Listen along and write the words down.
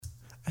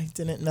I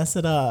didn't mess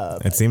it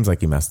up. It seems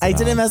like you messed it up. I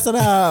didn't mess it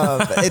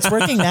up. It's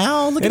working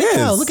now. Look at it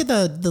go. Look at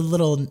the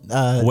little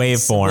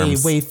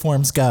waveforms.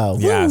 Waveforms go.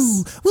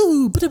 Yes.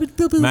 Woo,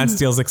 woo. Matt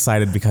Steele's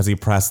excited because he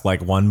pressed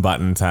like one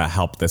button to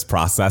help this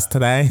process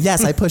today.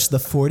 Yes, I pushed the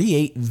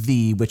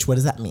 48V, which what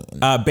does that mean?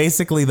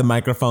 Basically, the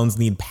microphones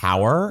need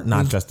power,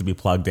 not just to be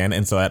plugged in.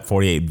 And so that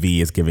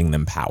 48V is giving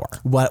them power.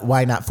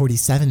 Why not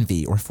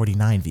 47V or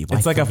 49V? Why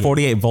It's like a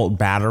 48? 48-volt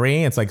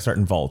battery. It's like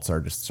certain volts or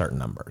just certain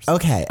numbers.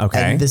 Okay.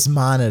 And this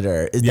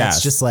monitor,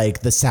 that's just like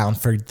the sound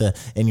for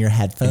in your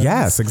headphones?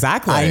 Yes,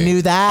 exactly. I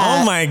knew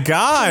that. Oh my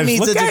gosh. Needs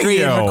look a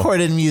degree at you. in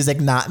recorded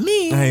music, not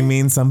me. I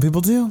mean, some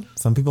people do.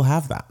 Some people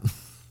have that.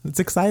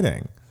 It's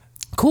exciting.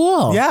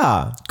 Cool.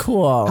 Yeah.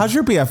 Cool. How's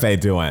your BFA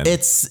doing?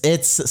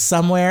 It's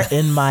somewhere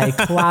in my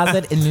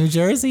closet in New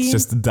Jersey. It's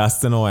just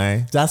dusting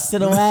away.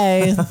 Dusting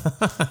away.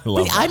 I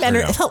love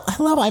that.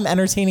 Hello, I'm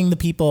entertaining the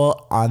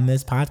people on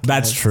this podcast.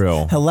 That's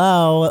true.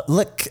 Hello,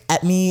 look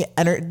at me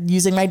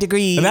using my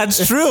degree.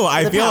 That's true.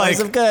 I feel like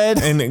of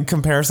good. in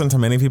comparison to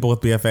many people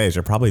with BFAs,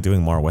 you're probably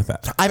doing more with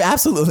it. I'm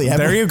absolutely.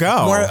 There you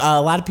go. A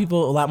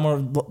lot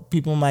more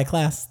people in my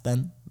class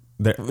than.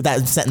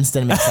 That sentence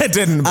didn't make sense. It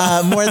didn't.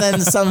 More than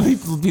some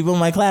people in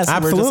my class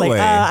who were just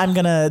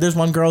like, there's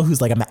one girl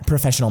who's like a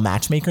professional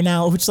matchmaker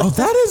now, which like,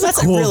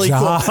 that's a cool really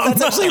job. Cool.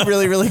 That's actually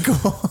really, really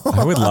cool.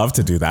 I would love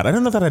to do that. I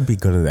don't know that I'd be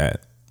good at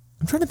it.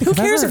 I'm trying to think.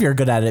 Who cares if you're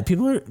good at it?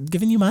 People are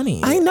giving you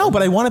money. I know,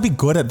 but I want to be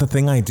good at the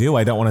thing I do.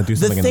 I don't want to do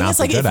something and not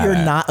be good at it. The thing is, like, if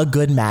you're not a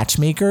good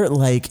matchmaker,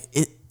 like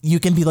you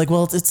can be like,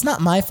 well, it's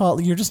not my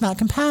fault. You're just not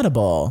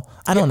compatible.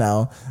 I don't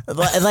know.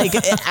 Like,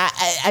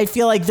 I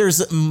feel like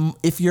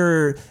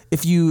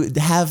if you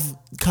have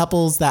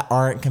couples that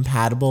aren't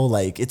compatible,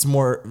 like it's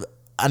more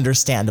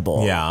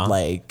understandable. Yeah.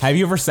 Like, have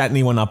you ever set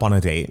anyone up on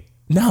a date?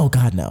 No,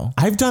 God, no.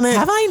 I've done it.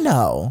 Have I?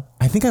 No.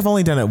 I think I've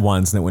only done it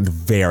once and it went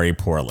very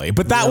poorly,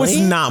 but that was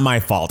not my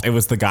fault. It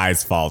was the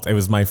guy's fault. It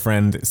was my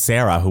friend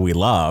Sarah, who we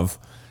love,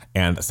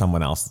 and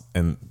someone else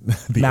in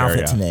the area. Mouth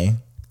it to me.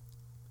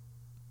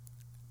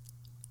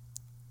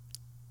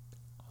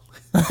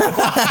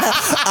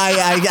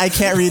 I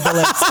can't read the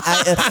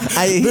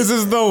lips. This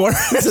is the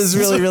worst. This is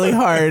really, really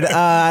hard.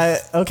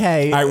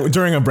 Okay.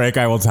 During a break,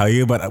 I will tell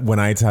you, but when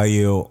I tell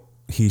you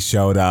he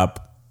showed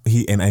up,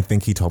 and I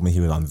think he told me he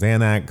was on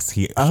Xanax.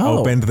 He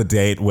opened the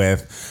date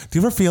with, do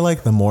you ever feel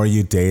like the more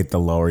you date, the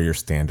lower your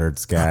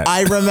standards get?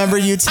 I remember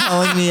you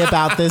telling me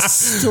about this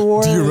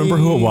story. Do you remember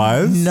who it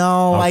was?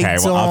 No, I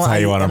don't. Well, I'll tell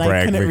you on a break.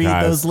 I couldn't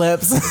read those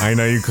lips. I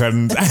know you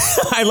couldn't.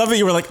 I love that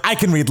you were like, I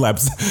can read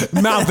lips.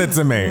 Mouth it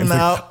to me. No.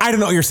 Like, I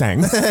don't know what you're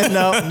saying.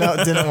 No,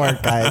 it didn't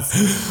work,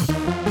 guys.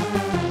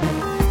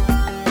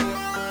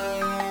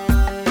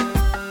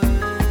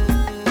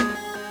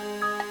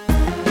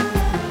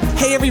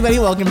 Hey everybody,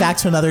 welcome back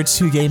to another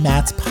Two Gay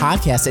Matts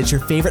podcast. It's your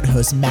favorite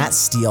host, Matt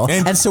Steele.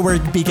 And so we're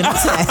beginning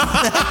today.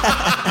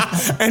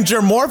 And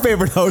your more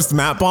favorite host,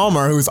 Matt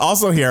Palmer, who's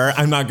also here.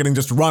 I'm not getting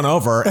just run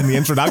over in the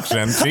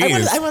introduction.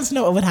 Jeez. I want to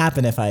know what would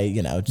happen if I,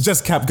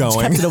 just kept going.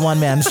 Just kept it a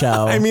one-man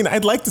show. I mean,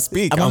 I'd like to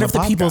speak. I wonder if the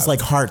podcast. people's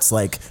like hearts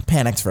like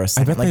panicked for a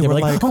second. I bet they were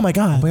like, oh my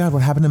God,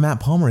 what happened to Matt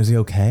Palmer? Is he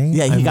okay?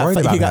 Yeah, he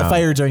got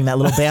fired during that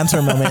little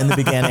banter moment in the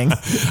beginning.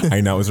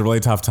 I know, it was a really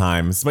tough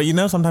time. But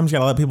sometimes you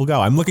gotta let people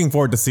go. I'm looking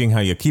forward to seeing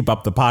how you keep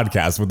up the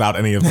podcast without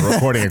any of the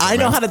recording equipment.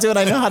 I know how to do it.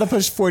 I know how to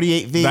push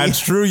 48V. That's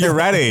true. You're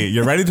ready.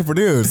 You're ready to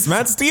produce.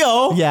 Matt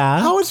Steele. Yeah.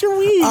 How was your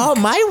week? Oh,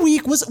 my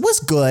week was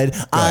good.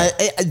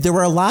 There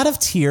were a lot of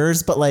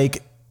tears, but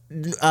like,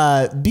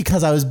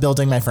 because I was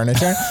building my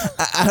furniture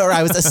or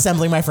I was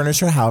assembling my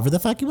furniture, however the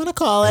fuck you want to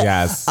call it.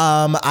 Yes.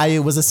 I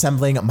was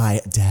assembling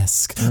my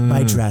desk,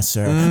 my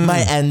dresser,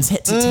 my end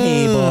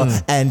table,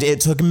 and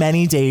it took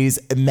many days,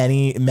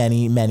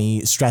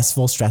 many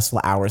stressful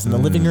hours in the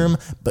living room,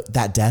 but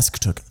that desk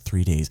took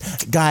 3 days.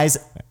 Guys,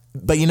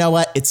 but you know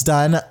what? It's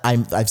done.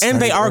 I've started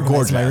and they are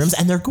gorgeous. My rooms,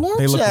 and they're gorgeous.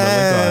 They look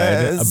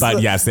really good.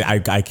 But yes,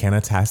 I can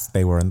attest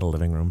they were in the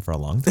living room for a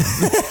long time.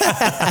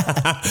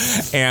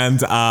 And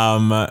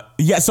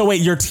so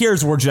wait, your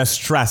tears were just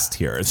stress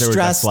tears. They were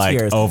just like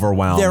tears.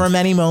 Overwhelmed. There were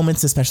many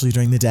moments, especially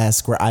during the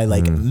desk, where I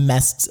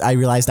I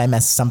realized I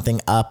messed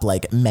something up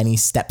like many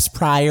steps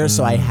prior,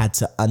 so I had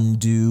to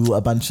undo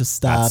a bunch of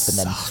stuff and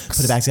then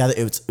put it back together.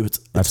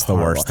 That's the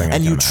worst thing.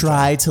 And you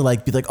try to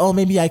like be like, oh,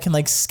 maybe I can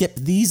like skip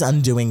these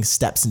undoing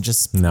steps and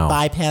just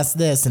bypass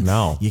this. And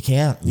you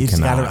can't. You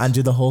just got to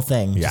undo the whole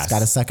thing. You just got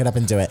to suck it up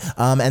and do it.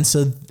 And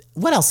so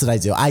what else did I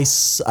do? I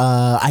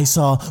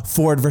saw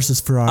Ford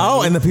versus Ferrari.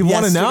 Oh, and the people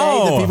want to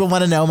know. The people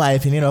want to know my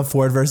opinion of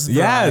Ford versus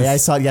Ferrari. Yes. I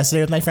saw it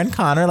yesterday with my friend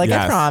Connor, like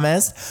I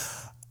promised.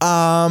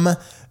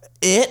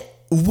 It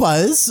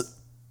was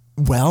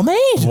well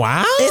made.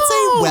 Wow. It's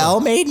a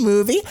well-made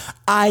movie.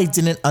 I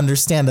didn't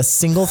understand a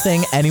single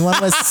thing anyone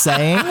was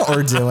saying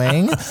or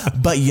doing,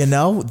 but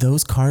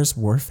those cars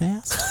were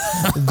fast.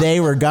 They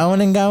were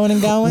going and going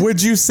and going.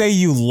 Would you say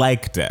you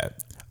liked it?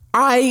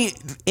 I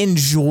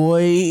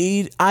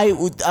enjoyed.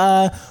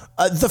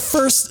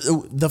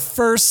 The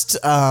first,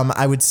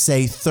 I would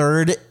say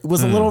third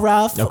was a little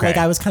rough. Okay. Like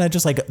I was kind of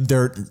just like,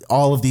 there,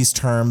 all of these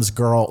terms,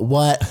 girl,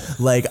 what?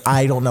 Like,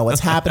 I don't know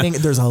what's happening.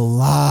 There's a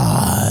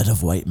lot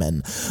of white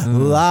men,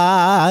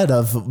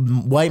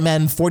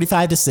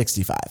 45 to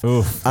 65.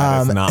 Oof,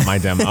 that is not my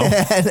demo.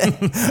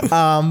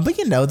 But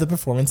you know, the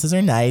performances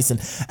are nice. And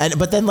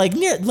but then like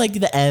near like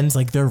the ends,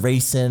 like they're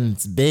racing,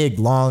 it's big,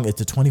 long,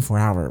 it's a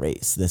 24-hour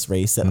race. This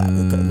race that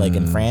like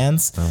in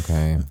France.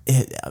 Okay.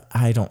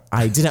 I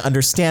didn't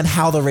understand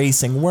how the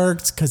racing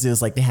worked because it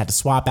was like they had to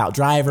swap out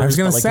drivers. I was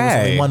gonna but, like, say there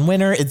was only one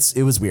winner.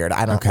 It was weird.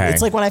 I don't. Okay.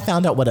 It's like when I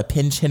found out what a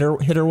pinch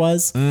hitter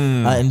was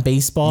in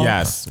baseball.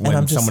 Yes, and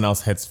when someone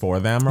else hits for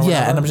them or whatever.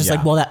 Yeah, and I'm just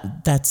like, well,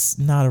 that's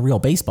not a real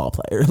baseball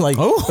player. Like,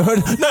 no,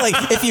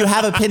 like if you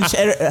have a pinch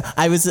hitter,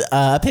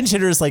 a pinch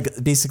hitter is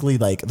like basically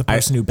like the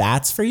person who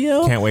bats for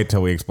you. Can't wait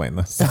till we explain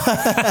this. The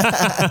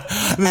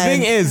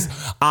thing is,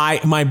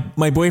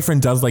 my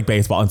boyfriend does like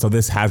baseball, and so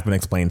this has been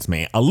explained to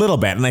me a little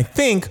bit. And I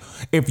think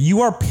if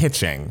you are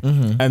pitching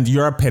and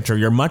you're a pitcher,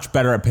 you're much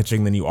better at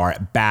pitching than you are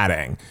at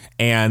batting.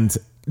 And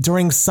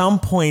during some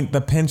point,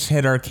 the pinch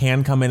hitter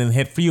can come in and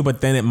hit for you,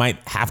 but then it might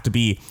have to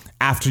be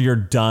after you're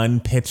done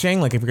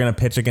pitching. Like if you're going to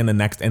pitch again the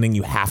next inning,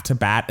 you have to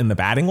bat in the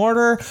batting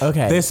order.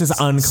 Okay. This is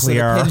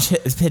unclear. So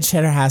the pinch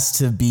hitter has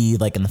to be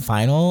like in the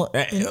final.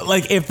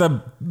 Like if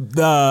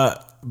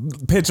the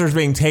pitcher's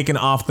being taken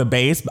off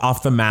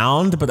the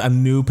mound, but a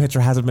new pitcher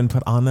hasn't been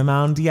put on the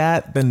mound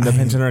yet, then the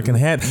pinch hitter can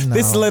hit. No,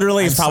 this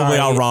literally is probably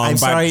all wrong. I'm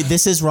sorry.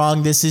 This is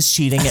wrong. This is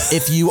cheating.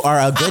 If you are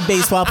a good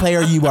baseball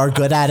player, you are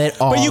good at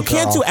it all. But you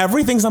can't do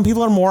everything. Some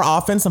people are more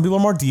offense. Some people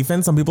are more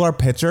defense. Some people are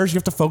pitchers. You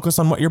have to focus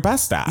on what you're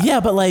best at.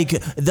 Yeah, but like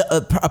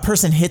a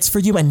person hits for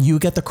you and you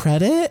get the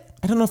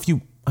I don't know if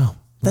you... Oh.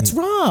 That's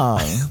wrong.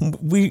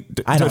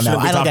 I don't know.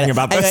 I don't get it.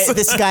 About this.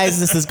 Anyway,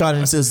 this has gone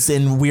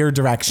in weird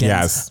directions.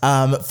 Yes.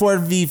 Ford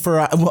v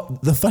Ferrari. Well,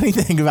 the funny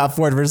thing about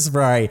Ford versus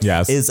Ferrari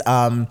is,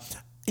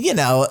 you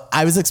know,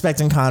 I was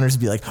expecting Connor to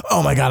be like,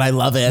 oh my God, I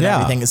love it and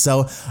everything.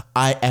 So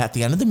at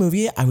the end of the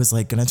movie, I was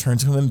like going to turn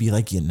to him and be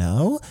like, you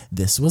know,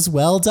 this was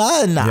well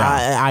done.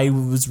 Yeah. I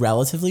was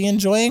relatively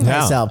enjoying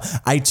myself.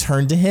 I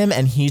turned to him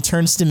and he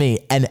turns to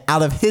me, and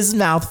out of his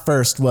mouth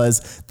first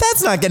was,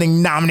 that's not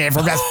getting nominated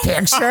for Best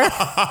Picture.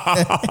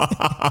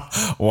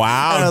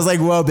 Wow. And I was like,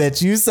 whoa,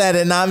 bitch, you said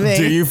it, not me.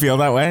 Do you feel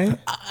that way?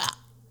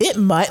 It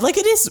might. Like,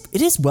 it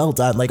is well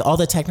done. Like, all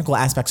the technical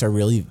aspects are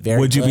really very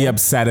Would you be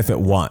upset if it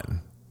won?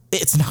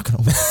 It's not going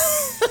to win.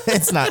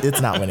 It's not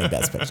winning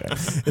Best Picture.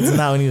 It's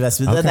not winning Best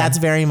Picture. Okay. That's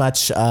very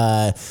much,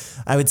 I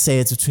would say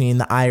it's between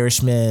The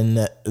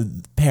Irishman,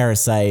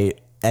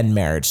 Parasite, and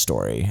Marriage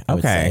Story. I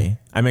would say.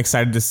 I'm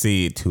excited to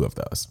see two of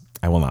those.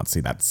 I will not see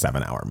that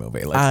 7-hour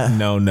movie. Like,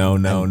 no.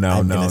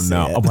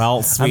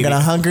 Well, sweetie, I'm gonna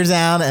hunker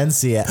down and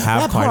see it.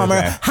 Have quite Palmer,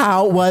 a day.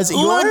 How was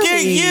your Look week?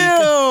 at you!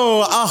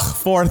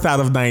 Oh, 4th out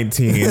of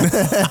 19.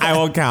 I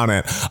will count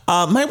it.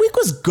 My week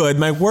was good.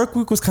 My work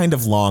week was kind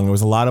of long. It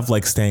was a lot of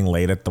like staying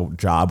late at the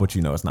job, which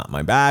you know is not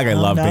my bag. I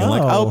love being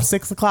like,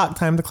 6 o'clock,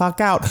 time to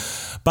clock out.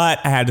 But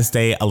I had to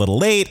stay a little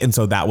late, and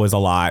so that was a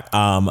lot.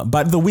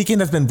 But the weekend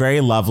has been very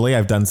lovely.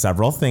 I've done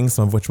several things,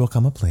 some of which will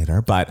come up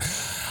later. But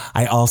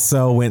I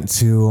also went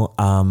to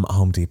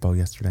Home Depot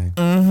yesterday.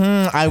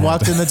 I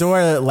walked in the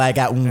door like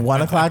at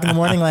 1 o'clock in the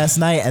morning last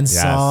night and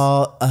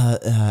saw,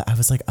 I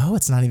was like, oh,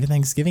 it's not even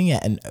Thanksgiving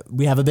yet. And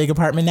we have a big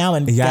apartment now.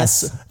 And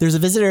yes, there's a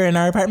visitor in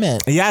our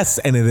apartment. Yes.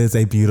 And it is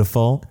a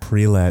beautiful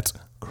pre-lit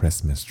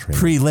Christmas tree.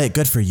 Pre-lit.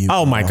 Good for you.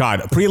 Oh my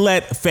God.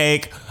 Pre-lit,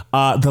 fake.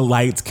 The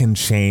lights can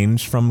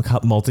change from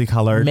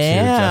multicolored to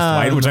just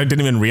white, which I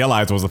didn't even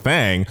realize was a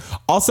thing.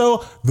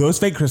 Also, those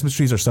fake Christmas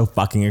trees are so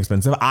fucking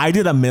expensive. I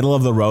did a middle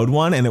of the road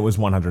one and it was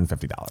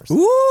 $150.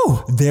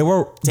 Ooh, there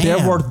were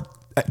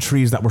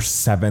trees that were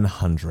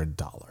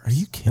 $700. Are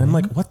you kidding? And I'm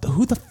like,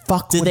 who the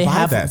fuck would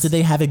buy this? Did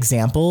they have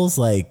examples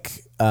like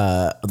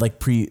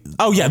pre?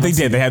 Oh yeah, they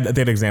did. They had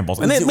examples.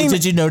 And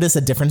did you notice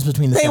a difference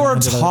between the? They were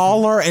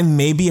taller, and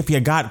maybe if you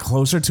got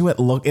closer to it,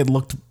 it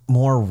looked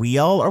more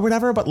real or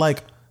whatever. But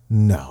like.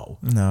 No,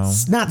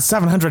 it's not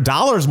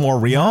 $700 more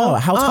real. No.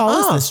 How tall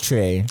is this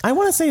tree? I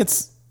want to say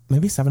it's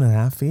maybe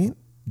 7.5 feet.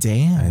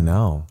 Damn, I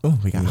know. Oh,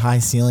 we got high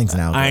ceilings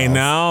now. I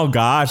know.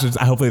 Gosh,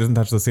 hopefully it doesn't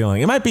touch the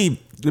ceiling. It might be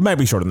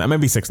shorter than that. It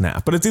might be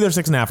 6.5, but it's either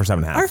 6.5 or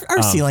 7.5.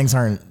 Our ceilings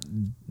aren't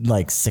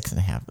like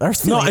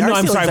 6.5. No,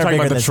 I'm sorry. I'm talking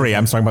about the tree.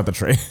 I'm talking about the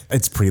tree.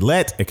 It's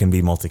pre-lit. It can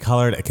be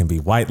multicolored. It can be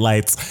white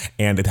lights,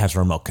 and it has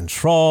remote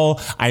control.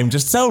 I'm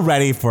just so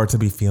ready for it to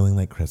be feeling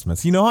like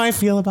Christmas. You know how I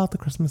feel about the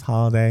Christmas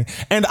holiday.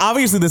 And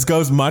obviously this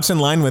goes much in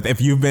line with,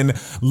 if you've been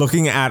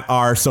looking at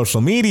our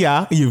social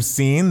media, you've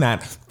seen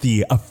that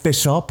the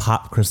official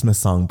pop Christmas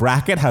song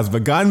bracket has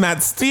begun.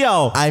 Matt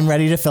Steele. I'm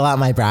ready to fill out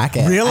my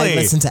bracket. Really? I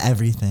listen to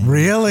everything.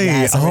 Really?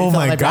 Yes, oh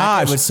my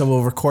gosh. So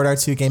we'll record our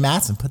 2K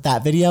Mats and put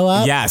that video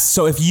up. Yes.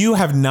 So if if you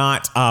have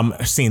not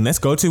seen this,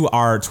 go to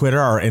our Twitter,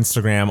 our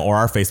Instagram, or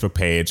our Facebook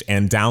page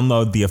and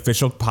download the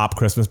official Pop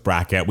Christmas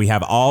bracket. We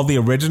have all the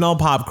original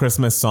Pop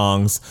Christmas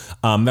songs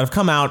that have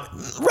come out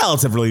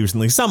relatively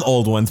recently. Some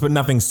old ones, but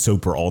nothing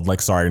super old.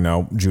 Like, sorry,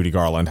 no, Judy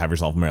Garland, Have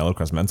Yourself a Merry Little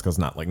Christmas, because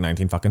not like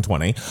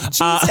 1920.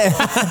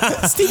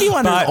 Stevie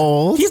Wonder's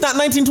old. He's not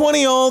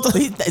 1920 old.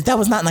 That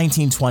was not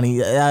 1920.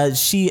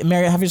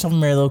 Have Yourself a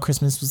Merry Little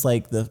Christmas was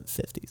like the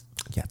 50s.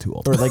 Yeah, too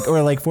old. Or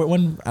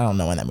when I don't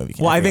know when that movie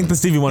came out. Well, I think the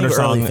Stevie Wonder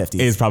song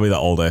is probably the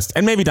oldest.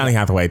 And maybe Donny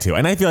Hathaway too.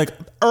 And I feel like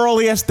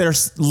earliest they're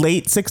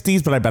late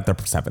 60s, but I bet they're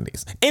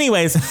 70s.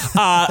 Anyways,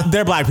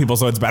 they're black people,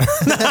 so it's better.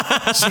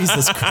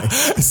 Jesus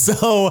Christ.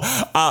 So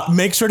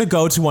make sure to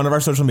go to one of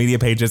our social media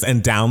pages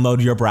and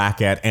download your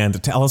bracket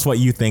and tell us what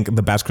you think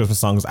the best Christmas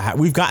songs.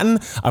 We've gotten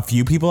a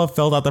few people have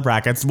filled out the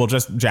brackets. Well,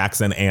 just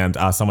Jackson and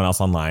someone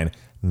else online.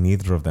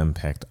 Neither of them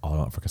picked All I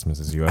Want for Christmas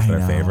Is You as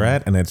their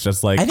favorite. And it's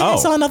just like, I think I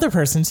saw another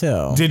person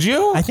too. Did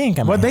you? I think.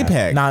 What'd they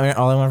pick? Not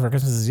All I Want for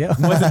Christmas Is You.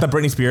 Was it the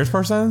Britney Spears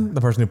person? The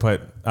person who put...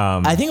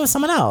 I think it was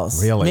someone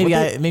else. Really?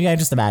 Maybe I'm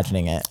just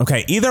imagining it.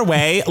 Okay, either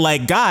way,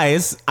 like,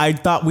 guys, I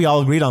thought we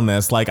all agreed on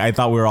this. Like, I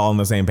thought we were all on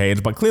the same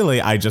page. But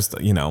clearly, I just,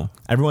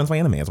 everyone's my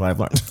enemy is what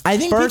I've learned. I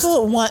think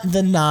people want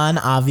the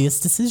non-obvious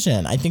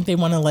decision. I think they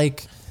want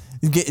to,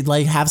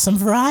 have some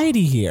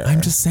variety here.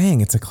 I'm just saying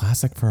it's a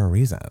classic for a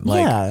reason.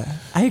 Yeah,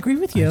 I agree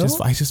with you.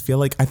 I just feel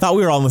like I thought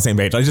we were all on the same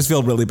page. I just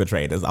feel really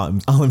betrayed. Is all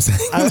I'm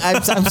saying.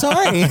 I'm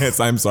sorry.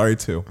 I'm sorry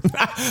too.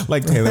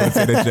 Like Taylor would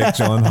say to Jake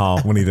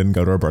Gyllenhaal when he didn't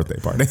go to her birthday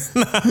party.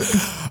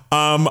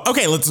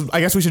 Okay, I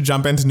guess we should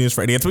jump into News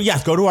for Idiots. But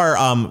yes, go to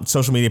our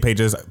social media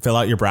pages, fill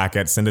out your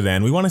bracket, send it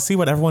in. We want to see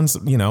what everyone's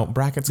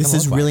brackets. This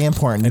is really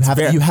important.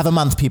 You have a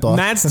month, people.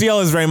 Matt Steele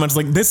is very much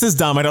like, this is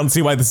dumb. I don't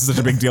see why this is such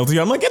a big deal to you.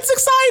 I'm like, it's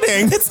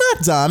exciting. It's not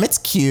dumb. It's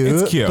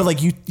cute. It's cute.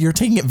 But you're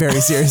taking it very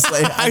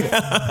seriously.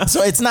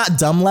 So it's not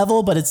dumb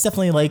level, but it's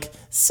definitely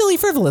silly,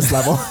 frivolous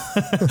level.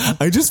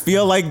 I just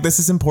feel like this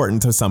is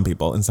important to some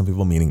people, and some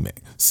people meaning me.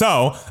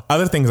 So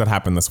other things that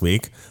happened this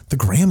week, the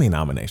Grammy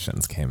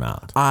nominations came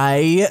out.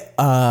 I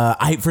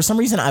for some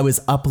reason I was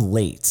up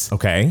late.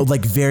 Okay.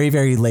 Very,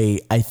 very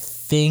late. I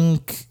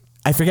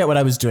forget what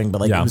I was doing,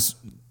 but it was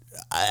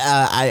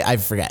I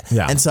forget.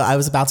 Yeah. And so I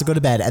was about to go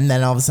to bed, and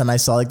then all of a sudden I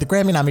saw the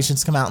Grammy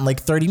nominations come out in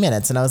 30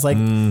 minutes, and I was like,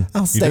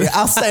 I'll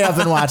stay up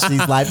and watch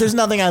these live. There's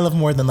nothing I love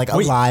more than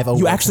live.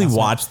 You actually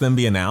watched them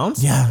be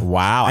announced? Yeah.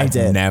 Wow. I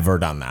did. Never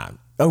done that.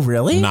 Oh,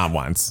 really? Not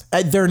once.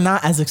 They're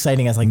not as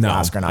exciting as the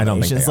Oscar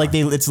nominations. I don't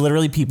think it's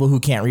literally people who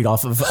can't read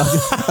off of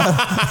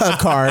a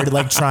card,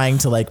 trying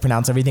to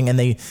pronounce everything, and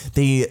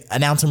they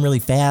announce them really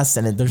fast,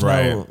 and there's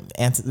no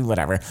answer.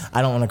 Whatever.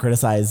 I don't want to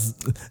criticize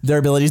their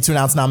ability to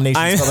announce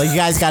nominations, but you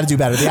guys got to do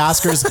better. The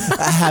Oscars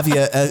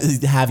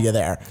have you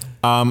there.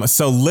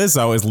 So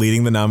Lizzo is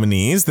leading the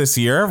nominees this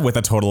year with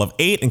a total of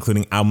 8,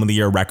 including Album of the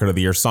Year, Record of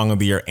the Year, Song of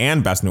the Year,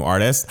 and Best New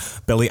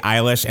Artist. Billie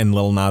Eilish and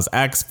Lil Nas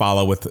X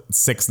follow with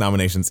 6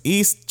 nominations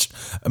each.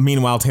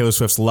 Meanwhile, Taylor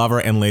Swift's Lover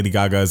and Lady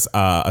Gaga's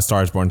A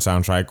Star Is Born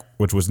soundtrack,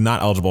 which was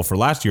not eligible for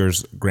last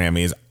year's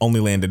Grammys, only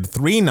landed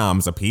 3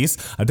 noms apiece.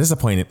 A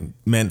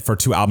disappointment for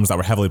 2 albums that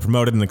were heavily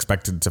promoted and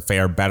expected to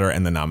fare better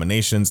in the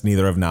nominations.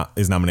 Neither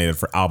is nominated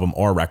for Album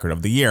or Record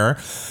of the Year.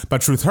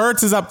 But Truth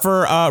Hurts is up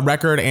for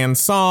Record and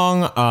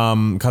Song.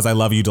 Cause I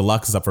Love You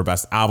Deluxe is up for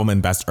Best Album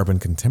and Best Urban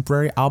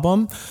Contemporary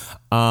Album.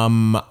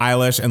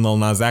 Eilish and Lil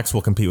Nas X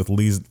will compete with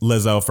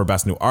Lizzo for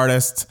Best New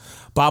Artist.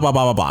 Blah, blah,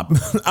 blah, blah,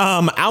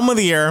 blah. Album of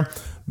the Year,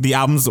 the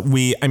albums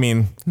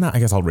I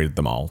guess I'll read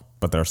them all,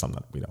 but there are some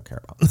that we don't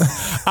care about.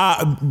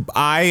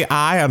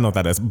 I don't know what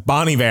that is.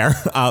 Bon Iver,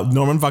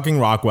 Norman fucking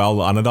Rockwell,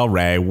 Lana Del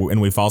Rey,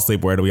 and We Fall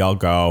Asleep, Where Do We All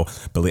Go?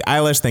 Billie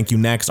Eilish, Thank You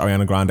Next,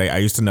 Ariana Grande, I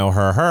Used to Know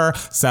Her,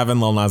 7,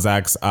 Lil Nas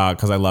X,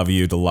 Cause I Love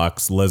You,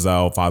 Deluxe,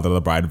 Lizzo, Father of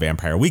the Bride,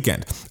 Vampire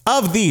Weekend.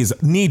 Of these,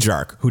 knee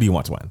jerk, who do you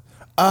want to win?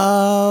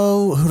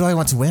 Oh, who do I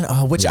want to win?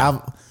 Oh, which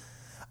album?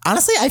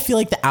 Honestly, I feel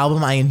like the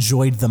album I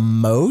enjoyed the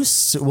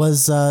most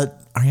was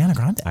Ariana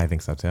Grande. I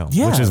think so too.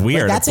 Yeah, which is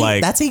weird. That's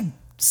a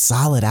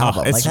solid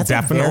album. It's that's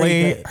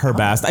definitely her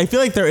best. I feel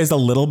like there is a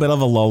little bit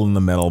of a lull in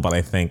the middle, but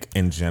I think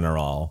in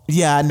general,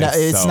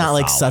 it's so not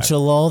solid. Such a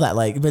lull that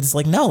but it's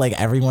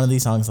every one of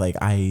these songs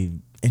I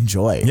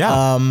enjoy.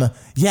 Yeah.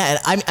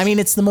 And I mean,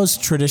 it's the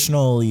most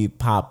traditionally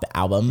pop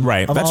album.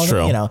 Right. That's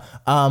true.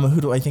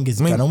 Who do I think is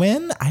gonna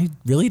win? I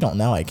really don't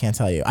know. I can't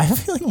tell you. I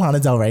feel like Lana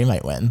Del Rey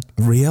might win.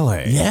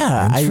 Really?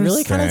 Yeah. I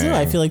really kind of do.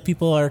 I feel like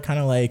people are kind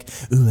of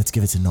ooh, let's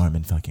give it to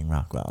Norman fucking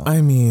Rockwell.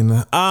 I mean,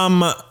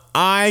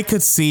 I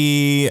could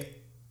see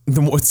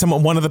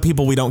one of the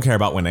people we don't care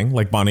about winning,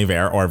 like Bon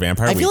Iver or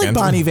Vampire Weekend. I feel like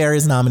Bon Iver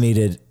is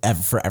nominated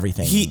for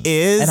everything. He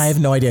is. And I have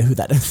no idea who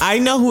that is. I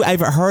know I've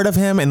heard of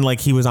him, and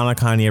he was on a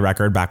Kanye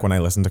record back when I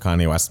listened to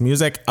Kanye West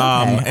music. Okay,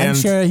 I'm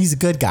sure he's a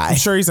good guy. I'm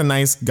sure he's a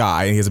nice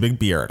guy. He has a big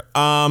beard.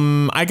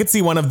 I could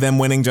see one of them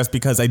winning just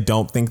because I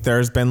don't think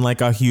there's been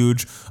a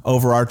huge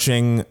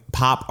overarching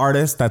pop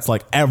artist that's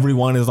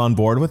everyone is on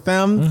board with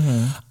them.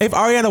 Mm-hmm. If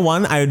Ariana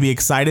won, I would be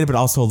excited, but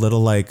also a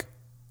little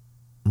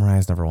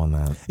Mariah's never won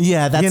that.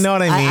 Yeah, that's... You know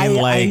what I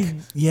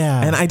mean?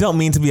 Yeah. And I don't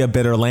mean to be a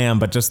bitter lamb,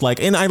 but just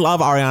like... And I love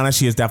Ariana.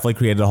 She has definitely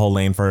created a whole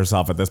lane for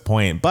herself at this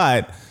point.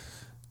 But,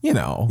 you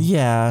know...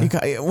 Yeah.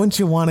 Wouldn't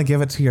you want to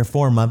give it to your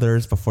 4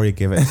 mothers before you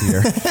give it to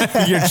your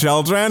your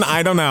children?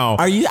 I don't know.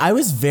 I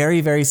was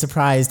very, very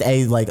surprised.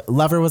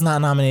 Lover was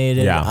not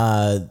nominated.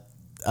 Yeah.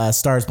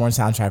 Star is Born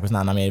soundtrack was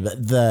not nominated.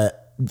 But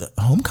the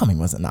Homecoming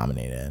wasn't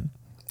nominated.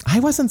 I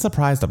wasn't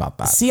surprised about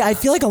that. See, I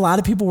feel like a lot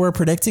of people were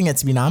predicting it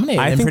to be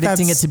nominated and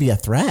predicting it to be a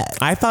threat.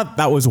 I thought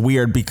that was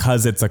weird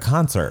because it's a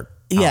concert.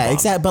 Yeah,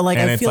 exactly. But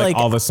I feel like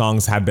all the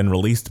songs had been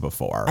released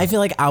before. I feel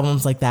like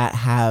albums like that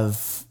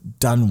have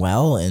done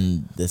well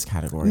in this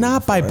category.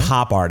 Not by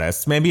pop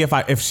artists. Maybe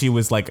if she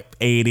was like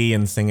 80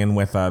 and singing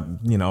with a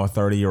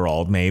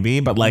 30-year-old, maybe.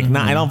 But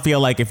I don't feel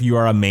like if you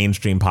are a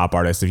mainstream pop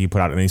artist, if you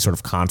put out any sort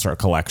of concert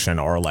collection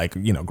or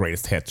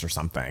greatest hits or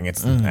something,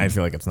 I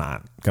feel like it's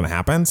not gonna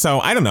happen. So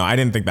I don't know. I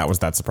didn't think that was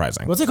that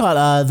surprising. What's it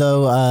called?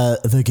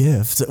 The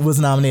Gift was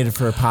nominated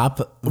for a pop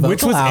vocal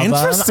which was album.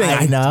 interesting.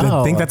 I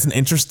know. I think that's an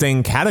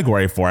interesting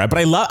category for it. But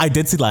I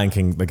did see Lion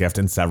King, The Gift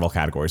in several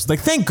categories.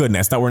 Thank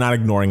goodness that we're not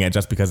ignoring it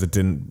just because it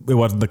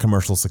wasn't the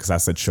commercial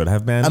success it should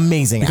have been.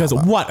 Amazing because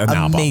album. What an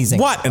album. Amazing.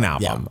 What an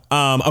album.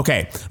 Yeah.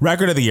 Okay.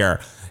 Record of the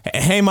year.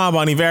 Hey Ma,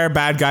 Bon Iver,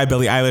 Bad Guy,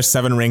 Billie Eilish,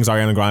 Seven Rings,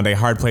 Ariana Grande,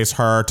 Hard Place,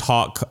 Her,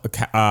 Talk,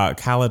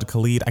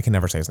 Khalid, I can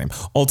never say his name,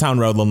 Old Town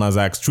Road, Lil Nas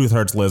X, Truth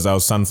Hurts,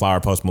 Lizzo, Sunflower,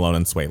 Post Malone,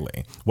 and Sway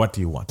Lee. What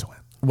do you want to win?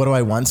 What do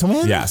I want to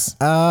win? Yes.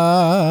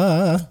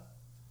 I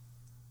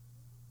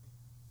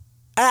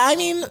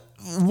mean,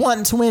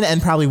 want to win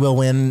and probably will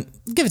win.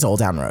 Give it to Old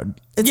Town Road.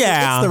 It's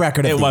the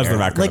record of the year. It was the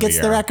record of the year. It's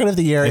the record of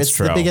the year. It's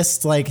the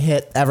biggest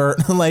hit ever.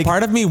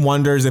 Part of me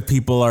wonders if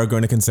people are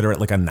going to consider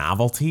it a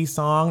novelty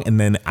song, and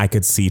then I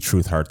could see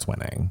Truth Hurts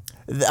winning.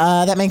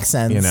 That makes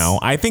sense.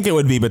 I think it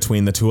would be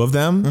between the two of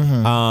them.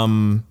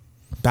 Mm-hmm.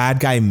 Bad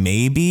Guy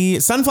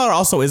maybe. Sunflower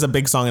also is a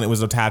big song, and it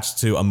was attached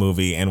to a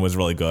movie and was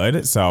really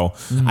good. So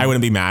I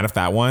wouldn't be mad if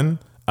that won.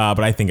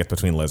 But I think it's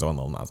between Lizzo and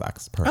Lil Nas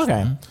X. Personally.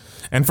 Okay.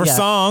 And for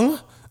song,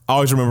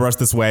 Always Remember Us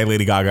This Way,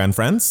 Lady Gaga and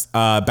Friends.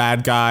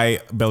 Bad Guy,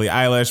 Billie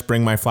Eilish,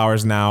 Bring My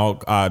Flowers Now,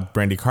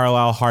 Brandi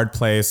Carlile, Hard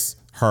Place,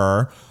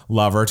 Her,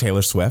 Lover,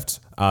 Taylor Swift,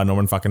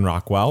 Norman fucking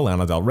Rockwell,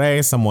 Lana Del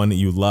Rey, Someone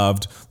You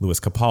Loved,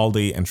 Louis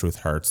Capaldi, and Truth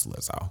Hurts,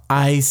 Lizzo.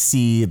 I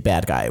see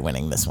Bad Guy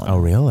winning this one. Oh,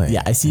 really?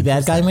 Yeah, I see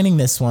Bad Guy winning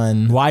this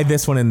one. Why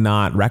this one and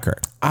not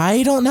Record?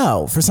 I don't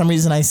know. For some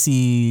reason, I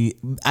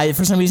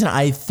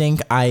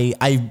think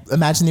I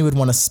imagine they would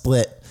want to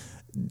split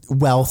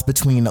wealth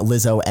between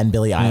Lizzo and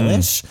Billie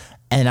Eilish.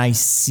 And I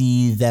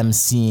see them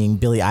seeing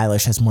Billie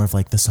Eilish as more of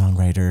the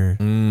songwriter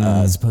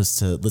as opposed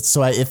to.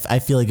 So I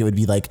feel like it would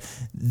be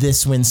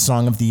this wins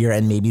Song of the Year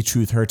and maybe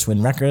Truth Hurts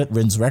wins Record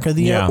of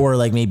the Year, or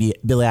maybe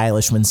Billie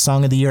Eilish wins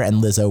Song of the Year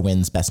and Lizzo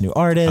wins Best New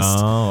Artist.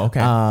 Oh, okay.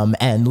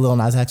 And Lil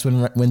Nas X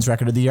wins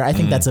Record of the Year. I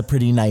think that's a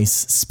pretty nice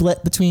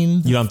split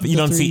between. You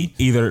don't see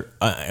either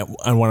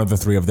one of the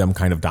three of them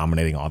kind of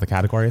dominating all the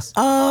categories.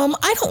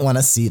 I don't want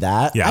to see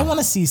that. Yeah. I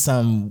want to see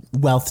some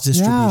wealth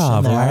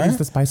distribution there. Variety's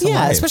the spice of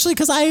life. Especially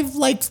because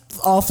I've liked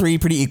all three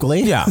pretty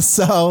equally. Yeah.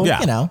 So,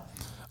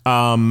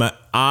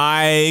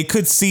 I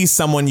could see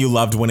Someone You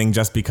Loved winning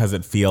just because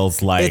it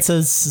feels like it's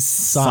a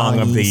song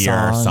of the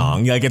year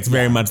song. It's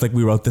very much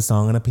we wrote the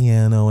song on a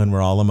piano and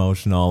we're all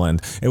emotional, and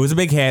it was a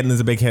big hit, and is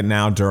a big hit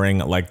now during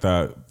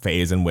the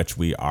phase in which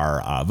we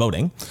are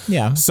voting.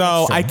 Yeah.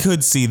 So I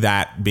could see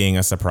that being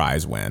a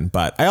surprise win,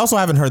 but I also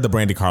haven't heard the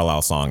Brandi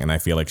Carlile song, and I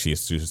feel like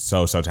she's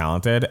so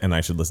talented, and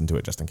I should listen to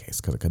it just in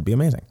case because it could be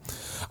amazing.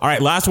 All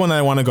right, last one that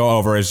I want to go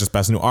over is just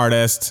Best New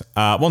Artist.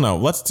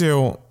 Let's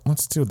do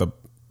the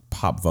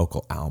pop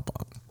vocal album.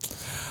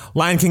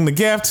 Lion King, The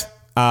Gift,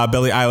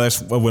 Billie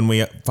Eilish, When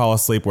We Fall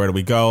Asleep, Where Do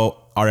We Go,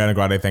 Ariana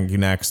Grande, Thank You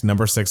Next,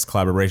 number 6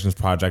 collaborations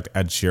project,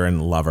 Ed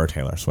Sheeran, Lover,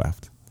 Taylor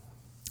Swift.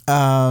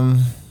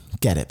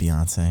 Get it,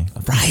 Beyonce.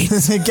 Right.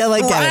 get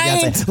it,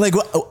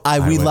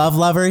 Beyonce. We love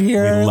Lover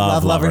here. We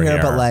love Lover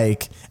here.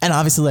 But and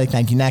obviously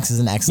Thank You Next is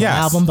an excellent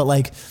album, but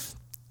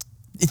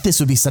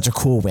this would be such a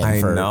cool win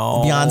for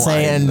Beyonce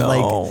and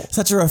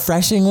such a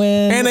refreshing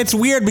win. And it's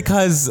weird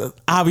because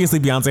obviously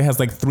Beyonce has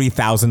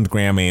 3,000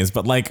 Grammys,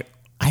 but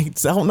I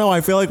don't know.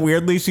 I feel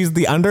weirdly she's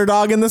the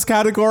underdog in this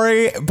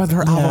category, but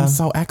her album's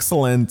so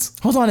excellent.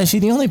 Hold on, is she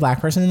the only black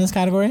person in this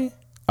category?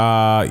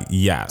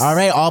 Yes. All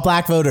right, all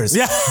black voters.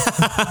 Yeah.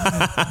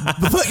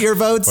 Put your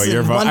votes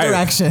in one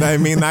direction. I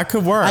mean, that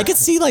could work. I could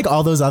see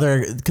all those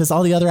because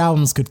all the other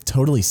albums could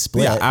totally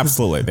split. Yeah,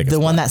 absolutely.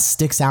 The one that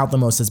sticks out the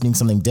most as being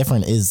something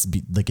different is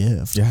The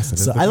Gift. Yes, it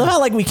is. So I love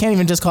how we can't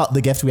even just call it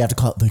The Gift. We have to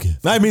call it The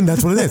Gift. I mean,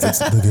 that's what it is. It's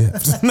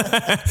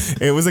The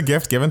Gift. It was a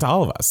gift given to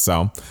all of us.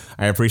 So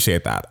I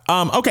appreciate that.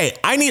 Okay.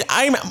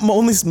 I'm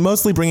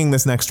mostly bringing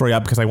this next story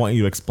up because I want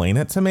you to explain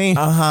it to me.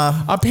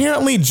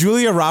 Apparently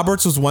Julia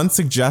Roberts was once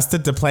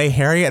suggested to play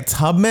Harriet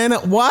Tubman.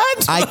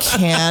 What? I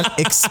can't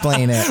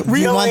explain it.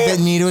 Really? You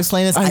want me to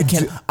explain this? I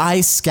can't.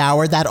 I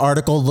scoured that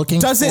article looking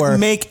for... Does it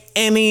make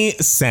any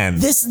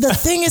sense? The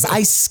thing is,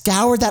 I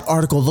scoured that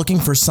article looking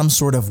for some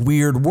sort of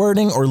weird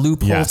wording or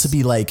loophole to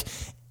be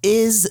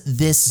is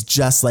this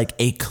just like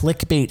a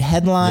clickbait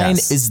headline?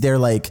 Yes. Is there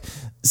like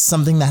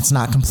something that's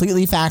not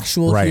completely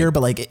factual here,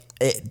 but like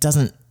it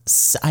doesn't,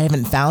 I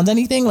haven't found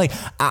anything. Like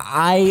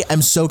I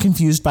am so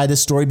confused by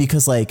this story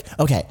because like,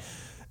 okay,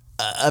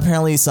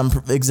 apparently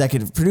some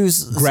executive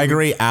producer,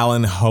 Gregory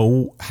Allen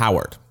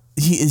Howard.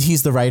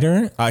 He's the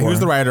writer? He was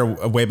the writer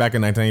way back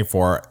in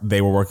 1994.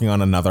 They were working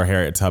on another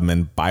Harriet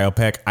Tubman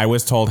biopic. I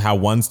was told how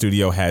one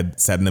studio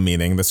head said in a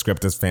meeting, the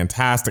script is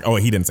fantastic. Oh,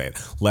 he didn't say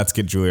it. Let's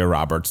get Julia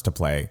Roberts to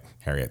play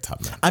Harriet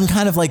Tubman. I'm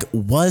kind of like,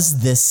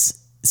 was this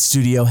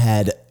studio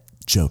head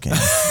joking?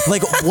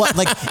 Like what?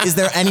 Like, is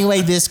there any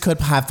way this could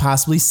have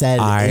possibly said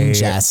in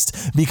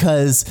jest?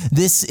 Because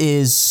this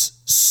is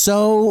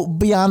so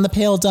beyond the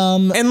pale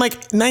dumb. And like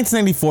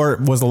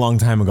 1994 was a long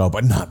time ago,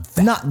 but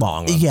not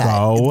long ago.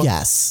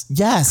 Yeah,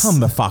 yes. Come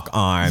the fuck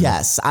on.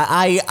 Yes,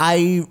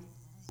 I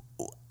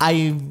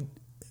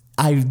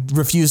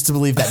refuse to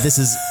believe that this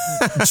is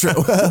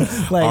true.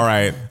 Like, all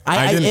right.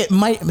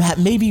 It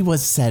maybe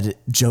was said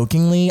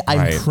jokingly.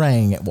 I'm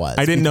praying it was.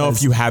 I didn't know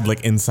if you had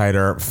like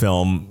insider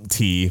film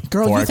tea.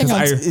 Girl, you think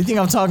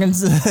I'm talking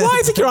to... Well,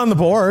 I think you're on the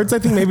boards. I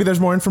think maybe there's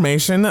more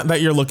information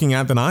that you're looking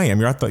at than I am.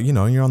 You're at the,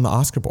 you're on the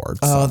Oscar boards.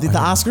 Oh, the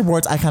Oscar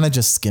boards, I kind of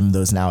just skim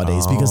those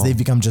nowadays because they've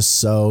become just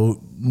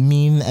so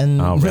mean and...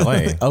 Oh,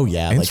 really? Oh,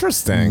 yeah.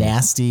 Interesting. Like,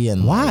 nasty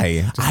and...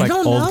 Why? Just I like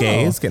don't old know.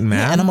 gays getting mad?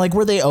 Yeah, and I'm like,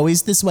 were they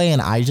always this way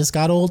and I just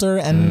got older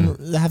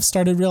and have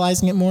started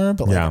realizing it more?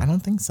 But like, I don't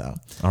think so.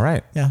 All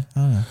right. Yeah, I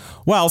don't know.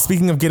 Well,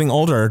 speaking of getting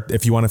older,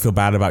 if you want to feel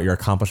bad about your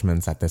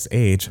accomplishments at this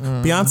age,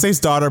 Beyonce's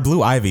daughter,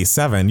 Blue Ivy,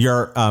 7,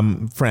 your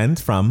friend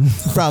from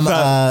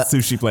the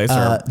sushi place.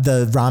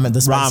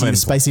 The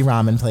spicy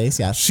ramen place,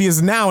 yes. She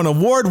is now an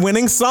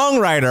award-winning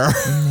songwriter.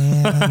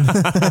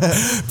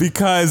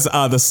 Because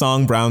the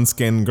song Brown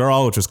Skin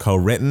Girl, which was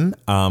co-written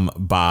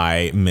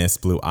by Miss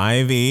Blue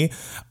Ivy,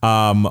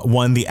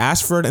 won the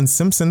Ashford and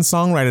Simpson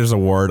Songwriters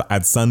Award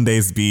at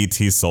Sunday's BET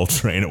Soul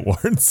Train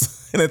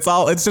Awards. And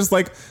it's just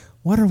like,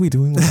 what are we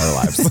doing with our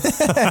lives?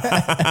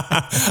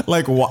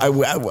 Like,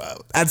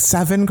 at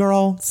 7,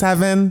 girl?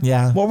 7?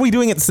 Yeah. What were we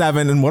doing at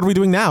 7 and what are we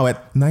doing now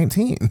at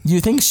 19? You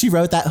think she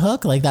wrote that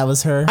hook? Like that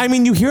was her? I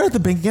mean, you hear at the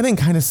beginning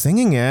kind of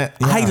singing it.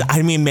 Yeah.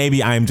 I mean,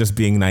 maybe I'm just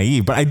being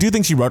naive, but I do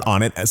think she wrote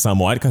on it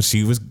somewhat because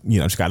she was,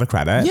 she got a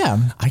credit. Yeah.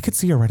 I could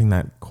see her writing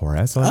that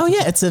chorus. Oh,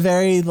 yeah. It's a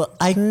very...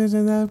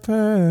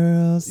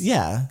 pearls.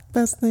 Yeah.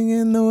 Best thing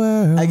in the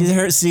world. I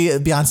could see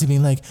Beyonce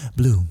being like,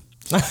 Blue,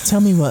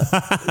 tell me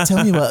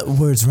what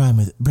words rhyme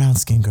with brown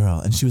skin girl.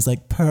 And she was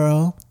like,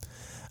 pearl,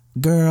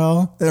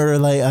 girl, or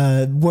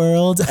like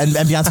world. And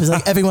Beyonce was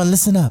like, everyone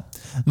listen up.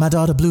 My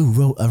daughter Blue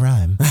wrote a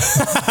rhyme. But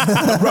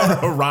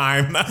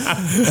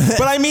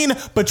I mean,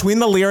 between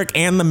the lyric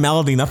and the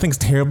melody, nothing's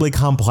terribly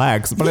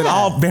complex, but it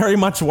all very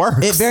much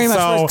works. It very much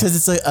works because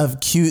it's a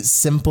cute,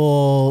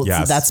 simple,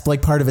 that's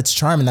like part of its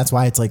charm. And that's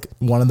why it's like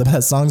one of the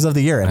best songs of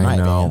the year in my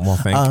opinion. Well,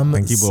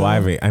 thank you, Blue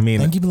Ivy. I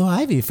mean, thank you, Blue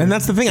Ivy. And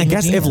that's the thing. I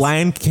guess if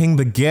Lion King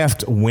The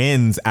Gift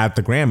wins at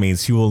the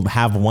Grammys, she will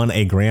have won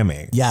a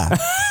Grammy. Yeah.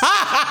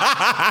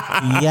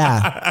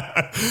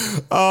 Yeah.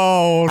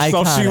 Oh,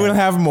 so she would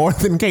have more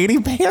than Katy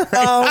Perry.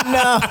 Oh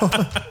no.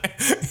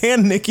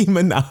 And Nicki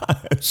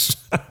Minaj.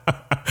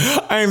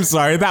 I'm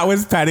sorry, that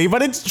was petty,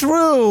 but it's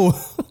true.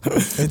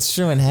 It's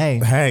true, and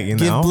hey,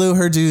 give Blue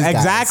her dues.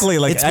 Exactly.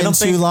 Guys. Like it's been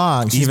too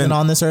long. She's been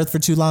on this earth for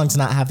too long to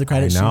not have the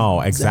credit.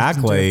 No,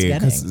 exactly.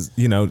 Because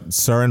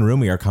Sir and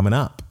Rumi are coming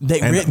up.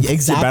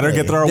 Exactly. You better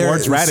get their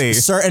awards ready.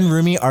 Sir and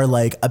Rumi are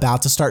like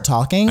about to start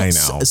talking. I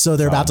know. So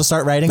they're about to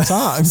start writing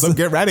songs. So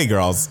get ready,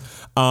 girls.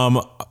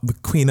 The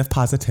queen of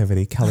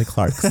positivity, Kelly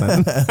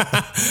Clarkson.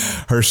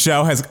 Her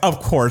show has, of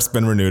course,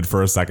 been renewed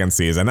for a second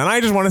season. And I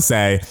just want to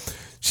say,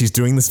 she's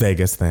doing this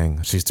Vegas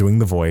thing. She's doing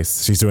The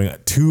Voice. She's doing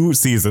 2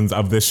 seasons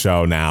of this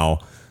show now.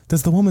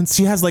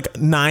 She has like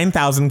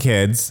 9,000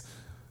 kids.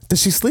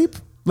 Does she sleep?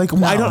 Like,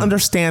 no. I don't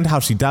understand how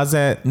she does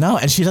it. No,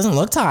 and she doesn't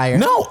look tired.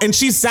 No, and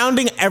she's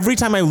sounding, every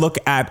time I look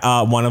at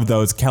one of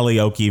those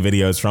karaoke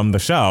videos from the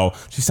show,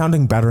 she's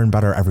sounding better and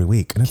better every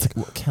week. And it's like,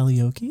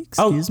 karaoke?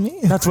 Excuse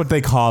me? That's what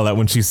they call it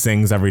when she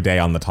sings every day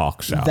on the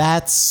talk show.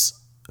 That's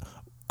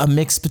a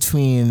mix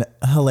between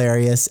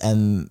hilarious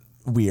and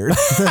weird.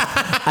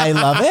 I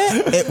love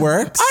it. It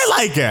works. I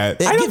like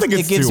it. I don't think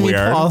it's too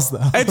weird. Pause,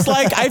 though. It's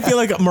like, I feel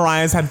like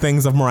Mariah's had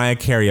things of Mariah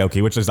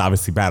karaoke, which is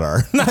obviously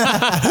better. But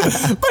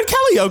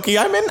karaoke,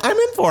 I'm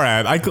in for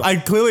it. I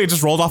clearly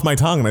just rolled off my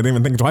tongue and I didn't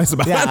even think twice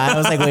about it. Yeah, I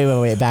was like,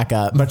 wait, back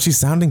up. But she's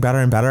sounding better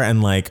and better,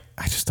 and like,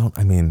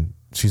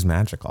 she's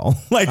magical.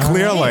 Like,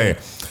 clearly.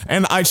 Right.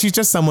 And she's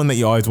just someone that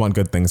you always want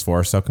good things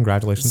for. So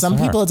congratulations. Some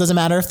people, it doesn't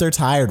matter if they're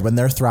tired. When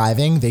they're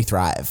thriving, they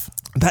thrive.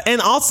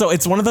 And also,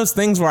 it's one of those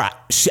things where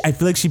I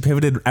feel like she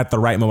pivoted at the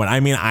right moment.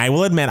 I mean, I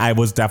will admit, I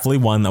was definitely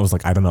one that was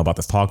like, I don't know about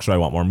this talk show. I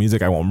want more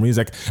music. And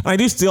I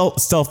do still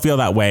feel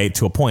that way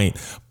to a point.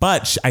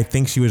 But I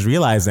think she was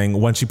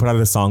realizing when she put out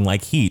a song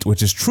like Heat,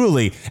 which is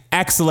truly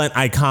excellent,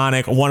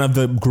 iconic, one of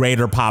the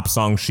greater pop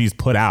songs she's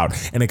put out,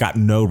 and it got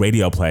no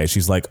radio play.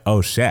 She's like,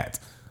 oh shit.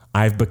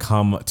 I've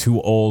become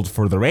too old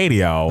for the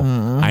radio.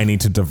 I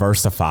need to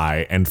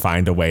diversify and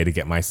find a way to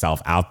get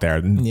myself out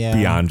there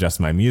beyond just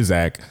my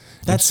music.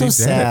 That's so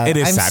sad. It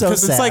is sad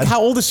because it's like,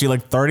 how old is she?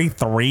 Like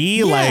 33?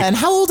 Yeah, like, and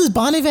how old is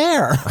Bon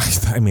Iver?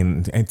 I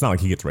mean, it's not like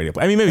he gets radio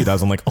play. I mean, maybe he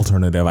does on like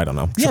alternative. I don't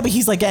know. Yeah, but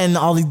he's like getting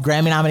all these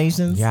Grammy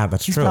nominations. Yeah,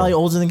 that's he's true. He's probably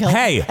older than Kelly.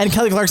 Hey. And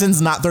Kelly Clarkson's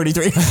not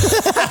 33.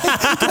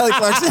 Kelly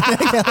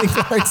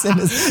Clarkson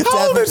is...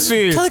 How old is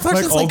she? Kelly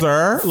Clarkson's like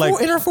older? Like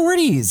in her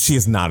 40s. She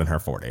is not in her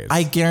 40s.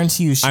 I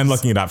guarantee you. I'm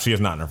looking it up. She is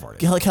not in her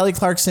 40s. Kelly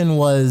Clarkson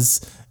was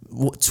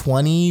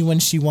 20 when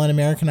she won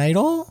American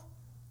Idol.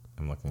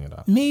 I'm looking it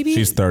up. Maybe.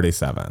 She's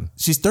 37.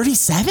 She's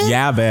 37?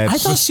 Yeah, bitch. I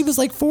thought she was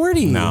like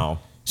 40. No.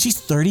 She's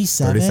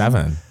 37?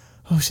 37.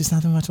 Oh, she's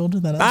not that much older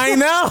than us. I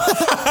know.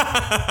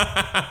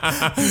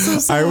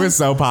 So I was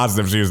so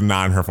positive she was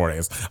not in her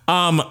 40s.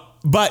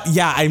 But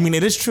yeah, I mean,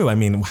 it is true. I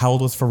mean, how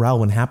old was Pharrell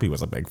when Happy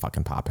was a big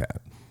fucking pop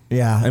hit?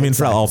 Yeah. I mean,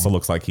 Pharrell also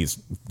looks like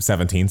he's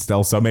 17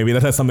 still, so maybe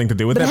that has something to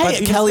do with it. Hey,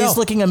 but Kelly's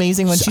looking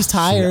amazing when she's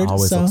tired. She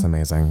always looks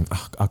amazing.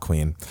 Oh, a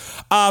queen.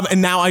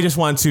 And now I just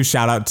want to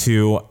shout out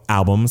to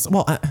albums.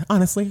 Well,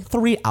 honestly,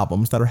 3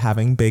 albums that are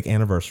having big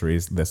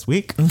anniversaries this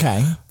week.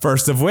 Okay.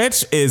 First of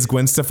which is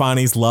Gwen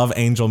Stefani's Love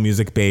Angel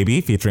Music Baby,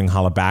 featuring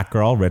Holla Back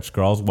Girl, Rich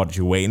Girls, What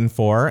You Waiting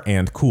For,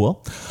 and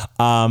Cool.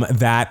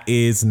 That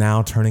is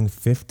now turning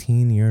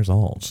 15 years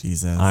old.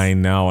 Jesus. I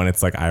know. And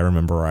it's like, I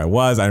remember where I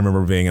was. I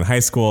remember being in high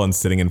school and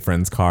sitting in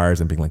friends'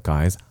 cars and being like,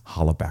 guys,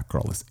 Holla Back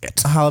Girl is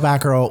it. Holla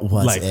Back Girl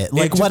was it.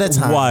 Like, what a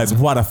time.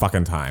 What a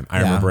fucking time.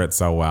 I remember it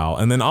so well.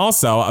 And then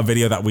also a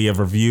video that we have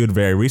reviewed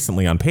very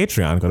recently on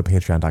Patreon. Go to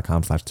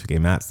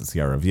patreon.com/2gaymats to see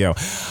our review.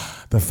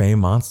 The Fame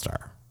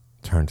Monster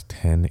turned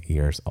 10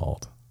 years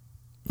old.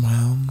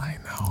 Wow. I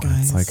know.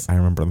 Guys. It's like, I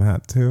remember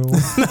that too.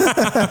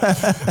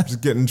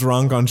 Just getting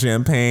drunk on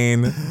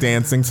champagne,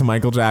 dancing to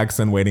Michael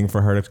Jackson, waiting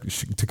for her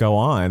to go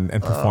on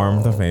and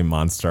perform The Fame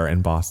Monster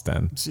in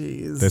Boston.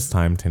 Jeez. This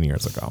time 10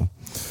 years ago.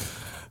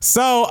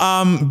 So,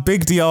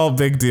 big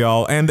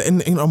deal. And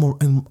in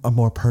a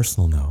more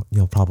personal note,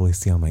 you'll probably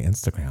see on my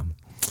Instagram.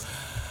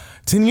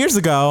 10 years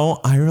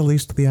ago, I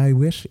released the I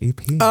Wish EP.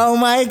 Oh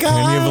my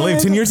God. Can you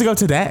believe? 10 years ago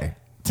today.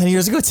 10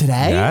 years ago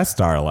today? Yes,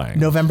 darling.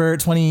 November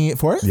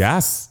 24th?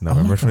 Yes,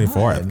 November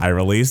 24th. I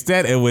released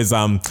it. It was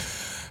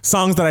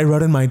songs that I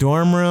wrote in my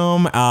dorm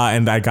room,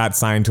 and I got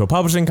signed to a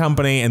publishing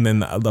company, and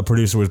then the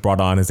producer was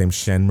brought on. His name's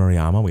Shin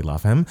Murayama. We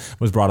love him.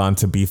 Was brought on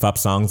to beef up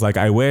songs like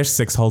I Wish,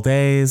 6 Whole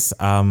Days.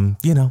 For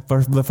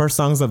the first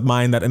songs of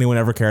mine that anyone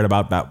ever cared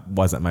about, that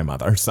wasn't my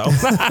mother. So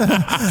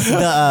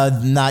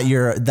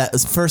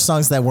first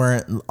songs that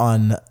weren't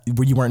on,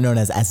 where you weren't known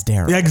as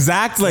Daryl.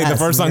 Exactly. Yes, the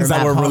first songs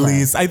that were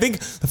released. I think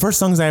the first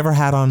songs I ever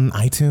had on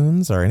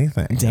iTunes or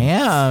anything.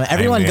 Damn.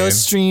 Everyone go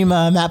stream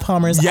Matt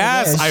Palmer's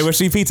Yes, I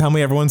Wish EP. Tell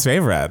me everyone's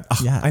favorite.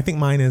 Yeah. I think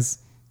mine is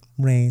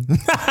Rain.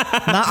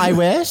 Not I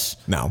Wish?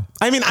 No.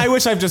 I mean, I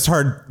Wish I've just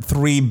heard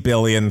 3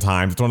 billion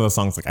times. It's one of those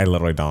songs like I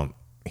literally don't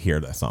hear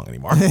that song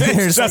anymore.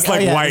 It's just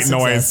like white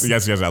noise.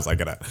 Yes, I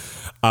get it.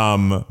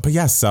 But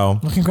yes, so.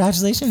 Well,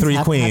 congratulations.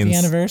 3 queens. Happy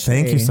anniversary.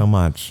 Thank you so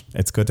much.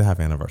 It's good to have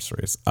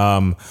anniversaries.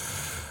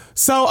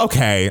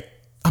 Okay.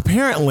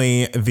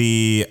 Apparently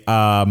the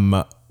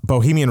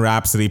Bohemian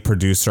Rhapsody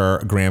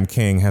producer Graham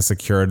King has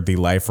secured the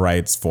life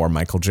rights for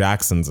Michael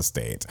Jackson's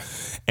estate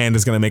and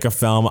is going to make a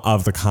film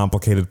of the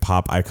complicated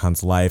pop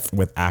icon's life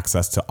with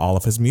access to all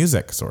of his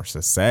music,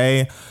 sources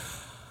say.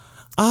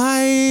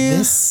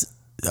 Which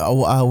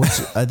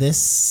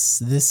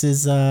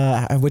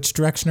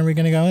direction are we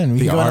going to go in? We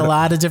can go in a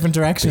lot of different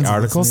directions. The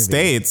article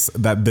states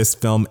that this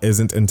film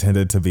isn't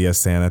intended to be a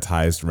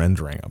sanitized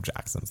rendering of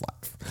Jackson's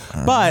life.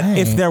 But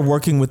if they're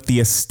working with the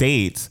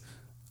estate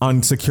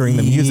on securing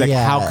the music,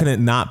 how can it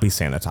not be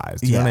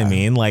sanitized? You know what I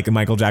mean? Like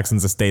Michael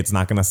Jackson's estate's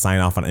not going to sign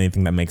off on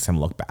anything that makes him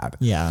look bad.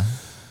 Yeah.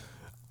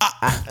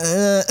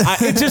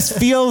 It just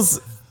feels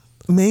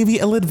maybe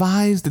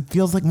ill-advised. It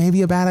feels like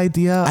maybe a bad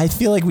idea. I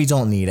feel like we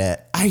don't need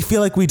it.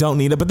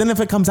 But then if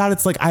it comes out,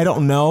 it's like, I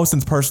don't know.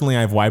 Since personally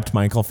I've wiped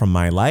Michael from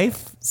my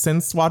life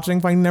since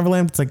watching Finding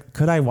Neverland. It's like,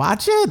 could I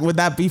watch it? Would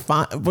that be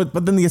fine?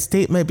 But then the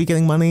estate might be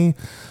getting money.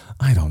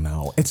 I don't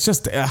know. It's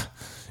just...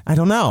 I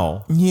don't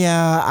know.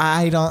 Yeah,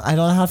 I don't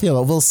know how to feel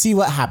about it. We'll see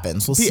what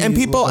happens. We'll see. And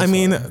people, I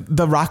mean,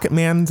 the Rocket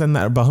Mans and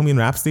the Bohemian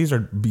Rhapsodies are,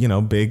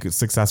 big,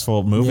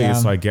 successful movies. Yeah.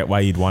 So I get why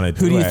you'd want to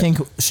do it. Who do you think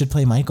should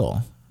play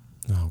Michael?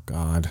 Oh,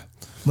 God.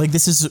 Like,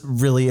 this is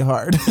really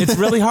hard. It's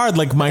really hard.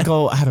 Like,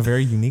 Michael had a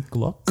very unique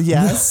look.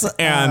 Yes.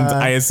 And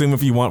I assume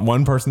if you want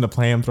one person to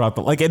play him throughout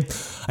I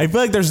feel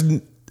like there's,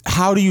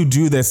 how do you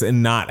do this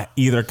and not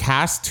either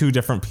cast 2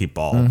 different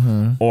people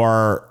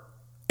or...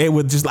 It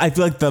would just, I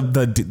feel like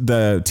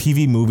the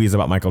TV movies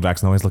about Michael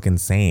Jackson always look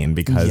insane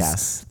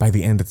because by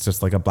the end it's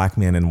just like a black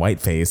man in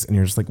whiteface and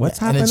you're just like, what's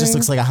happening? And it just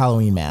looks like a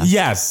Halloween mask.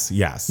 Yes.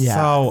 Yeah.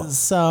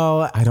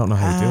 So I don't know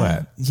how to do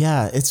it.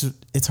 Yeah, it's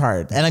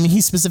hard. And I mean,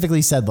 he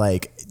specifically said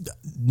like,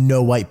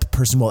 no white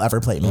person will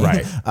ever play me.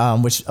 Right.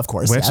 Which of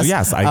course,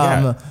 yes, I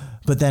get.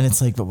 But then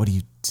it's like, but what do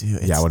you do?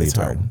 What do you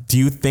do? Do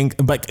you think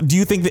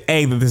that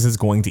that this is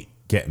going to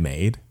get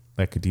made?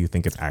 Like, do you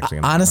think it's actually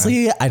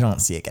honestly, I don't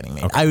see it getting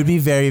made. Okay. I would be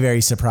very,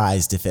 very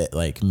surprised if it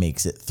like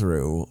makes it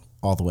through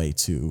all the way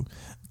to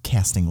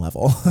casting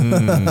level.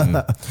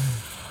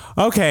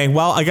 Okay,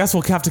 well, I guess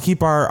we'll have to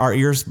keep our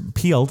ears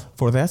peeled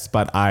for this,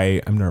 but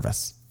I am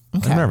nervous.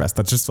 Okay. I'm nervous.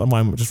 I just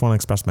want to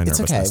express my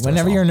nervousness. It's okay.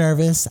 Whenever you're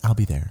nervous, I'll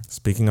be there.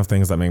 Speaking of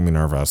things that make me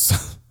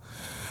nervous,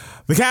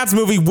 the Cats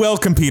movie will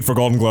compete for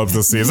Golden Globes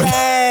this season.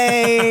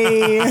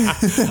 Yay!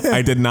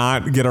 I did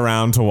not get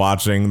around to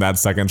watching that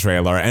second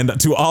trailer. And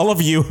to all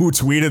of you who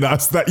tweeted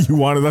us that you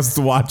wanted us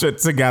to watch it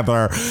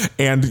together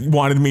and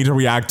wanted me to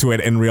react to it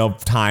in real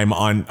time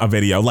on a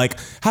video, like,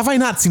 have I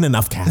not seen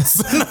enough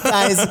Cats?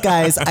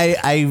 guys,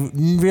 I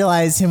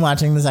realized him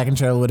watching the second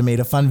trailer would have made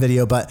a fun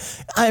video, but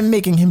I'm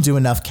making him do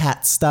enough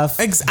cat stuff.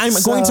 I'm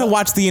going to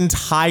watch the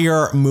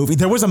entire movie.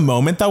 There was a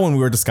moment, though, when we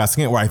were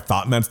discussing it where I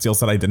thought Matt Steele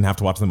said I didn't have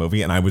to watch the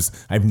movie, and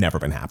I've never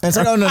been happy. It's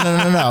like, oh,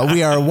 no.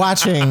 We are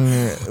watching.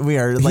 We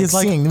are like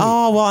seeing.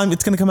 Oh, well,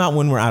 it's going to come out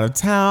when we're out of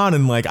town,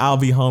 and like I'll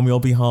be home, you'll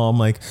be home.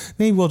 Like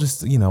maybe we'll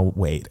just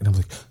wait. And I'm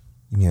like,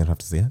 you mean I don't have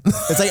to see it?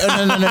 It's like,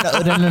 oh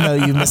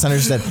no, you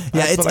misunderstood.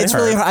 Yeah, it's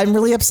really hard. I'm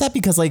really upset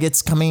because like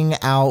it's coming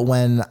out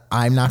when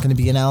I'm not going to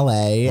be in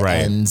LA,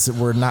 right, and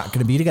we're not going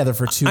to be together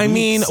for 2 weeks. I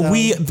mean, so.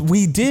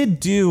 we did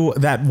do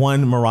that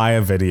one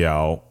Mariah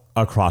video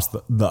across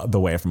the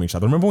way from each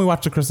other. Remember when we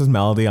watched A Christmas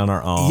Melody on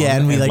our own? Yeah,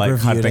 and we like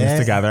cut things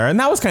together, and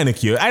that was kind of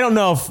cute. I don't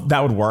know if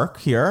that would work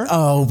here.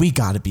 Oh, we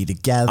got to be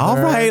together. All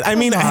right. I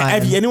mean,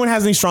 if anyone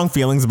has any strong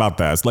feelings about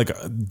this, like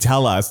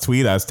tell us,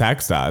 tweet us,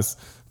 text us.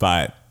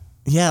 But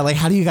yeah, like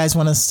how do you guys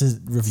want us to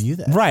review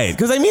this? Right,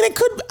 because I mean, it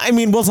could. I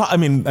mean, we'll talk. I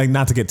mean, like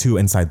not to get too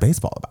inside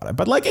baseball about it,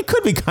 but like it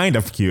could be kind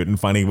of cute and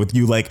funny with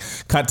you like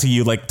cut to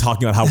you like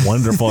talking about how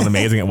wonderful and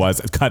amazing it was.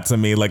 Cut to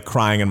me like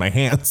crying in my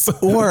hands.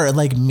 Or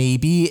like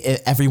maybe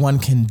everyone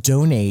can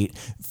donate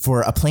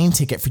for a plane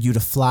ticket for you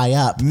to fly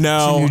up.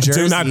 No, to New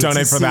Jersey do not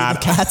donate for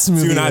that. Cats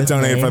movie do not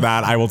donate for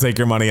that. I will take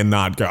your money and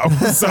not go.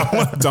 So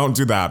don't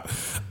do that.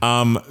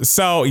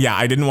 So yeah,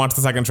 I didn't watch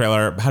the second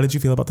trailer. How did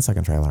you feel about the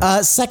second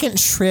trailer? Second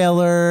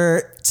trailer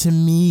to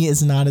me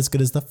is not as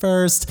good as the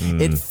first.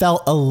 It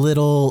felt a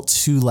little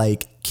too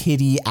like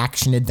kiddie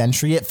action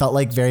adventure. It felt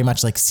like very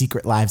much like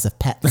Secret Lives of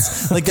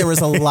Pets. Like there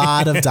was a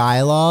lot of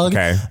dialogue.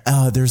 Okay.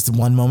 There's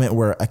one moment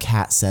where a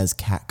cat says,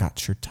 "Cat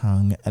got your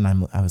tongue," and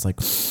I was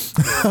like,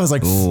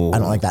 ooh. I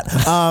don't like that.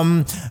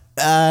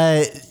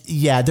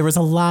 Yeah, there was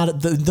a lot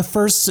of the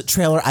first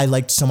trailer I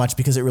liked so much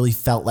because it really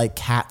felt like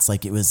Cats.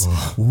 Like it was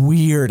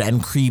weird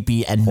and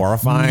creepy and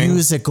horrifying,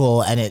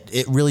 musical, and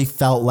it really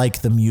felt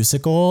like the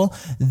musical.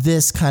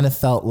 This kind of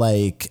felt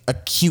like a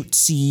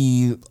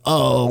cutesy,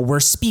 oh, we're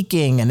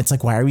speaking, and it's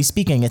like, why are we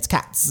speaking? It's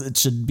Cats. It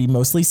should be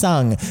mostly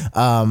sung. So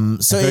I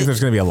think there's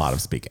going to be a lot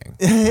of speaking.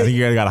 I think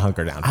you got to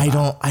hunker down. I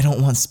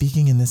don't want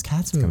speaking in this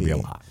Cats movie. It's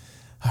going to be a lot.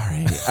 All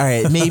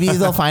right. Maybe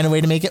they'll find a way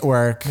to make it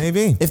work.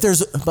 Maybe.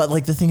 But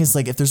like the thing is,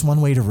 like, if there's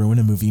one way to ruin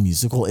a movie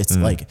musical, it's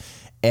like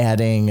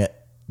adding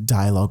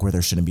dialogue where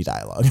there shouldn't be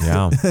dialogue.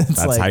 Yeah,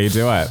 that's like, how you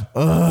do it.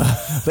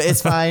 But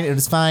it's fine. It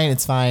was fine.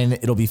 It's fine.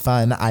 It'll be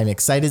fun. I'm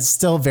excited.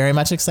 Still very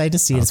much excited to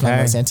see it. Okay. It's my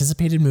most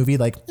anticipated movie,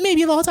 like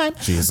maybe of all time.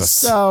 Jesus.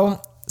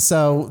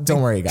 So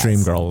don't worry, guys.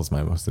 Dreamgirl is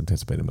my most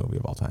anticipated movie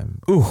of all time.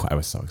 Ooh, I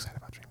was so excited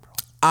about Dreamgirl.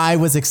 I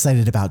was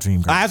excited about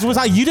Dreamgirls. As was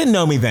I. You didn't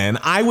know me then.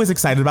 I was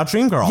excited about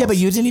Dreamgirls. Yeah, but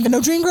you didn't even know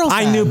Dreamgirls.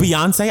 I knew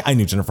Beyonce. I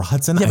knew Jennifer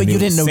Hudson. Yeah, but you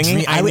didn't know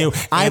singing.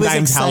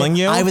 I'm telling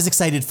you. I was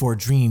excited for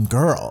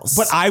Dreamgirls.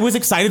 But I was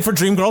excited for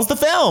Dreamgirls, the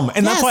film.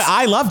 And that's why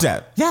I loved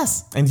it.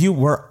 Yes. And you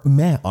were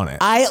meh on it.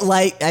 I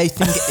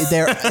think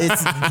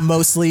it's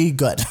mostly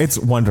good. It's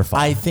wonderful.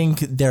 I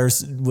think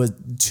was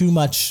too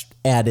much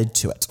added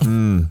to it.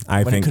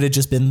 I think it could have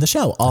just been the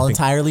show, all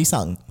entirely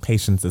sung.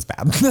 Patience is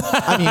bad.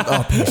 I mean,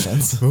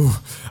 patience.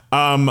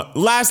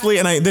 Lastly,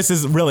 and this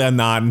is really a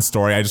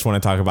non-story. I just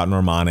want to talk about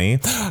Normani.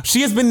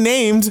 She has been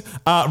named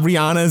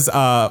Rihanna's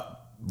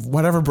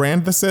whatever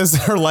brand this is.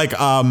 Her like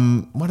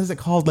what is it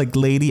called? Like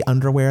lady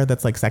underwear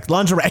that's like sex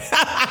lingerie.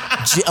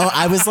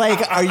 I was like,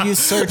 are you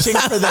searching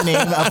for the name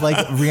of like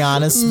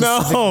Rihanna's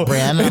specific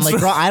brand? And I'm like,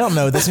 girl, I don't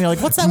know this. And you're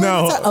like, what's that?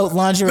 No. What's that? Oh,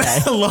 lingerie.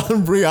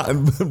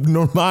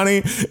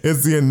 Normani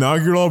is the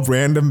inaugural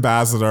brand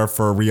ambassador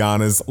for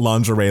Rihanna's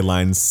lingerie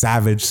line,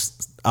 Savage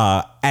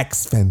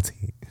X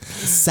Fenty.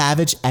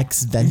 Savage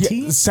X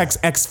Fenty? Yeah, Sex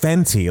X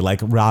Fenty,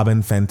 like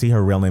Robin Fenty.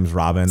 Her real name's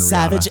Robin.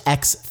 Savage Rihanna.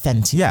 X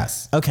Fenty.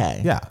 Yes.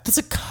 Okay. Yeah. That's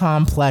a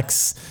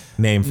complex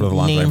name for the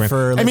lingerie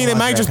brand. I mean, it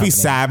might just be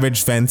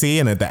Savage Fenty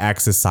and the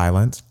X is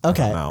silent.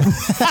 Okay.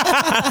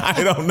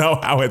 I don't know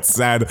how it's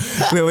said.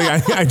 Really,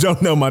 I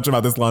don't know much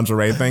about this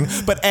lingerie thing.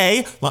 But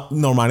A,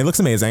 Normani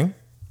looks amazing.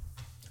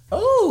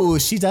 Oh,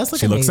 she does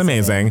look amazing. She looks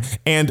amazing.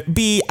 And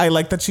B, I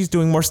like that she's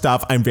doing more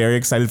stuff. I'm very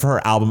excited for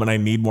her album, and I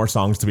need more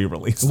songs to be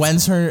released.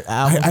 When's her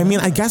album? I mean,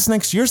 I guess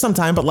next year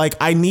sometime, but like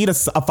I need a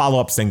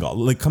follow-up single.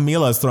 Like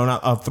Camila has thrown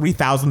out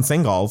 3,000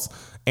 singles,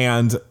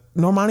 and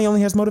Normani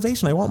only has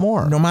motivation. I want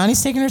more.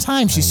 Normani's taking her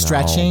time. She's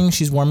stretching.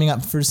 She's warming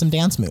up for some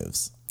dance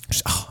moves.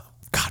 Oh,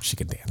 God, she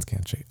can dance,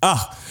 can't she?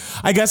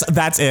 I guess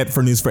that's it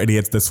for News for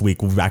Idiots this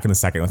week. We'll be back in a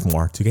second with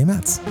more 2K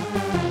Mats.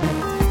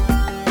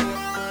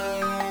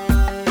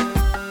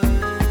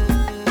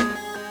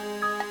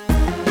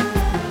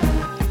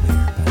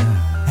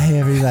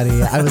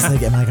 me. I was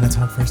like, am I going to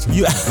talk first?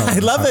 I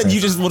love that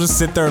you will just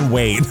sit there and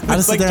wait. I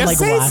was there just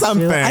say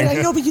something. I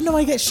know, but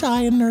I get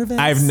shy and nervous.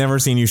 I've never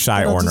seen you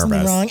shy or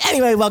nervous. Wrong.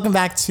 Anyway, welcome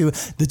back to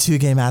the Two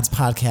Gay Mats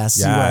podcast.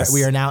 Yes.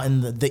 We are now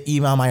in the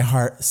Email My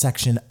Heart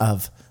section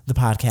of the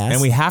podcast.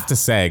 And we have to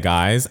say,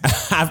 guys,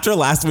 after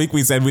last week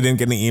we said we didn't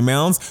get any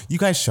emails, you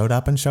guys showed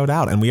up and showed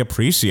out, and we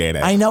appreciate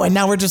it. I know, and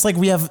now we're just like,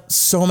 we have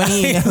so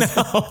many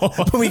emails,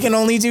 but we can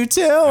only do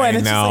 2, and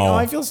it's just like, oh,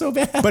 I feel so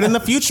bad. But in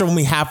the future, when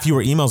we have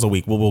fewer emails a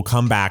week, we'll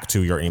come back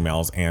to your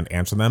emails and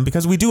answer them,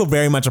 because we do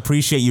very much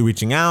appreciate you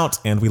reaching out,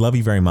 and we love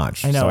you very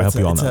much. I know. So I hope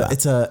you all know that.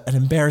 It's an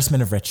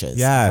embarrassment of riches.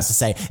 Yes. I have to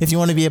say. If you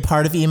want to be a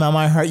part of Email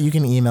My Heart, you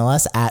can email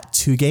us at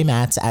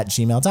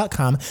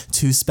 2gaymats@gmail.com,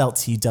 2 spelled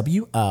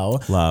TWO.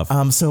 Love.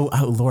 So,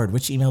 oh Lord,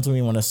 which email do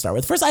we want to start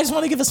with? First, I just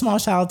want to give a small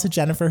shout out to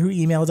Jennifer, who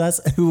emailed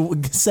us,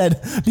 who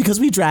said, because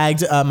we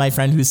dragged my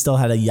friend who still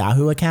had a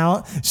Yahoo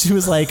account, she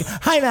was like,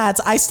 hi, Matt,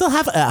 I still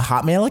have a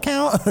Hotmail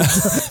account.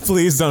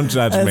 Please don't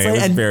judge me. It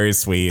was very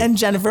sweet. And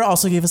Jennifer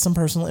also gave us some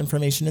personal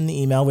information in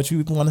the email, which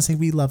we want to say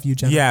we love you,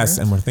 Jennifer. Yes,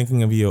 and we're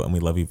thinking of you, and we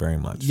love you very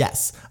much.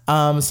 Yes.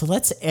 So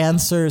let's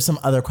answer some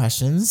other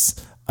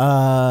questions.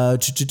 I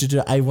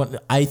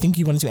think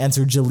you wanted to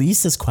answer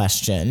Jaleesa's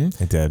question.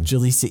 I did.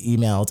 Jaleesa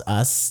emailed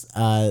us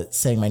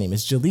saying, my name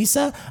is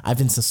Jaleesa. I've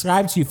been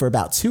subscribed to you for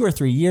about 2 or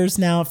 3 years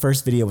now.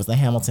 First video was the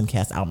Hamilton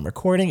Cast album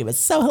recording. It was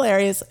so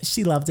hilarious.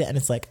 She loved it. And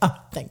it's like, oh,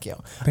 thank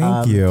you.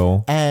 Thank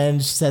you.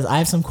 And she says, I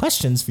have some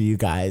questions for you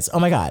guys.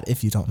 Oh my God,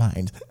 if you don't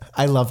mind.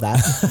 I love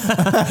that.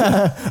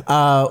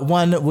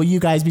 One, will you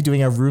guys be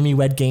doing a Roomie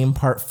Wed Game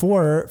Part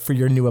 4 for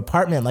your new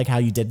apartment, like how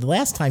you did the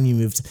last time you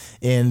moved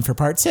in for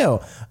Part 2?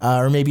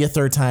 Or maybe a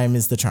third time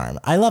is the charm.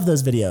 I love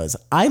those videos.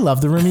 I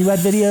love the Roomie Wed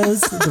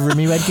videos, the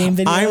Roomie Wed Game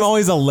videos. I'm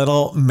always a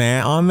little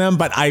meh on them,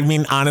 but I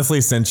mean,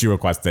 honestly, since you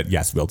requested,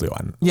 yes, we'll do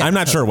one. Yeah, I'm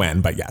not sure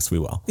when, but yes, we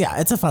will. Yeah,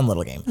 it's a fun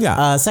little game.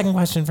 Yeah. Second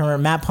question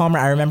from Matt Palmer.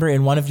 I remember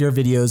in one of your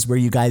videos where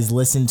you guys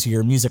listened to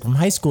your music from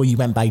high school, you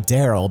went by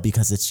Daryl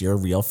because it's your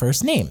real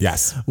first name.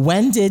 Yes.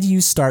 When did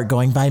you start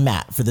going by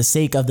Matt? For the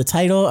sake of the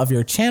title of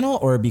your channel,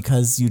 or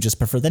because you just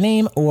prefer the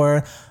name,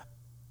 or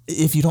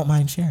if you don't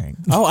mind sharing?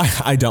 Oh,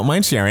 I don't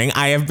mind sharing.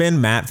 I have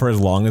been Matt for as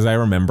long as I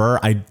remember.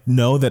 I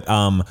know that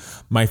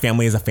my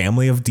family is a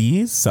family of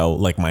D's. So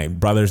like my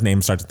brother's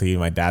name starts with D,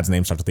 my dad's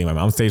name starts with D, my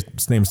mom's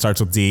name starts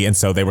with D. And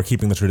so they were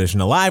keeping the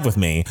tradition alive with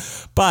me.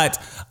 But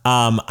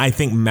I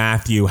think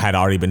Matthew had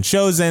already been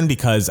chosen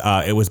because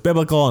it was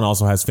biblical and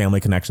also has family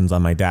connections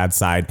on my dad's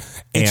side.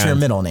 It's your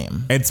middle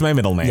name. It's my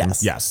middle name.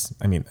 Yes.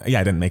 I mean, yeah,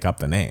 I didn't make up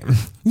the name.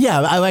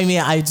 Yeah. I mean,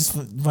 I just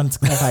wanted to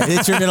clarify.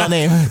 It's your middle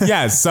name.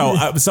 Yes.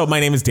 So my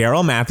name is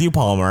Daryl Matthew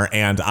Palmer,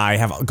 and I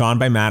have gone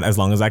by Matt as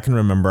long as I can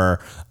remember.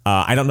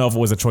 I don't know if it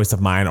was a choice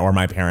of mine or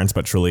my parents,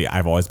 but truly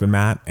I've always been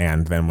Matt.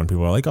 And then when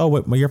people are like,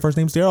 oh, your first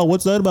name's Daryl,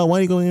 what's that about? Why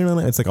are you going in on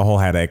it? It's like a whole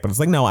headache, but it's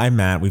like, no, I'm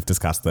Matt. We've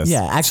discussed this.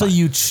 Yeah. Actually,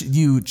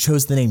 you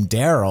chose the name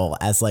Daryl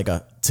as like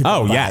a,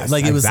 yes.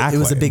 Like it was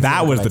a big,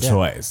 that was the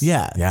choice.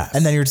 Yeah. Yes.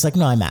 And then you're just like,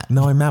 no, I'm Matt.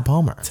 No, I'm Matt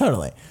Palmer.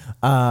 Totally.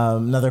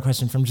 Another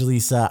question from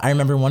Jaleesa. I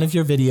remember one of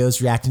your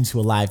videos reacting to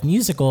a live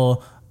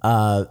musical.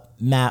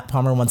 Matt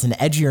Palmer wants an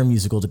edgier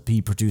musical to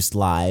be produced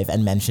live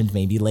and mentioned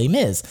maybe Les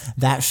Mis.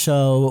 That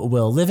show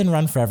will live and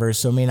run forever,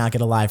 so may not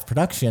get a live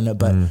production,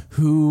 but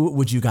who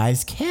would you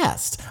guys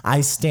cast? I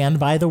stand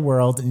by the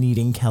world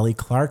needing Kelly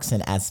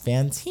Clarkson as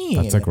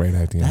Fantine. That's a great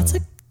idea. That's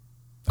a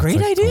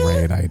great idea.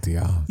 Great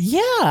idea.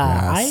 Yeah.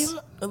 Yes.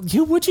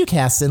 Who would you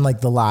cast in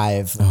like the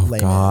live Les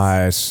Mis?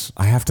 Gosh.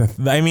 I have to,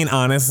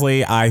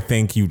 honestly, I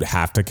think you'd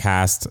have to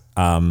cast,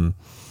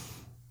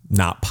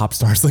 not pop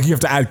stars. Like you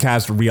have to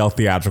cast real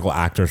theatrical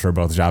actors for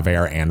both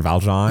Javert and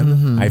Valjean.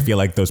 Mm-hmm. I feel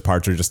like those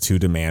parts are just too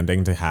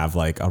demanding to have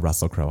like a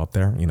Russell Crowe up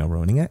there,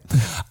 ruining it.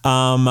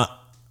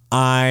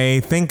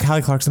 I think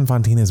Kelly Clarkson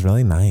Fantine is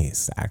really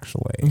nice,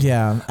 actually.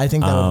 Yeah, I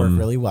think that would work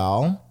really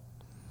well.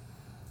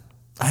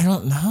 I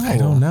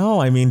don't know.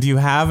 I mean, do you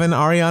have an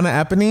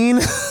Ariana Eponine?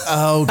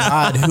 Oh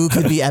God, who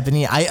could be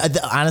Eponine? I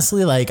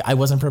honestly, I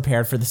wasn't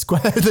prepared for this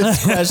question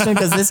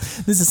because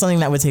this is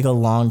something that would take a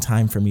long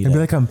time for me. It'd be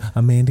like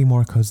a Mandy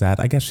Moore Cosette.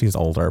 I guess she's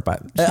older,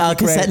 but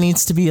Cosette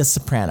needs to be a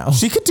soprano.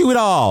 She could do it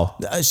all.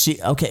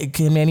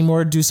 Can Mandy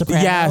Moore do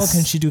soprano? Yes.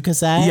 Can she do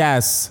Cosette?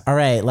 Yes. All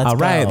right, let's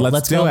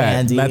do it.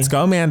 Mandy. Let's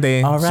go,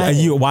 Mandy. All right.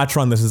 You watch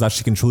her on This Is Us.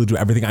 She can truly do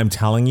everything. I'm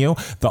telling you.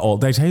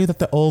 Did I tell you that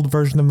the old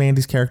version of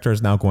Mandy's character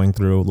is now going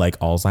through like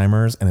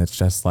Alzheimer's, and it's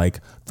just like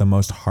the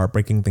most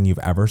heartbreaking thing you've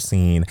ever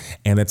seen.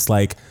 And it's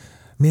like,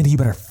 Mandy, you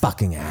better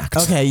fucking act.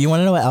 Okay, you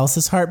want to know what else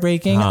is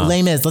heartbreaking?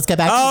 Les Mis. Let's get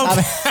back to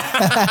the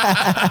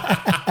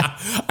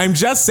I'm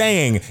just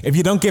saying, if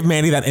you don't give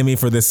Mandy that Emmy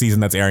for this season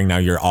that's airing now,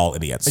 you're all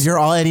idiots. You're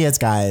all idiots,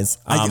 guys.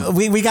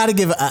 We got to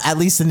give at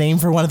least a name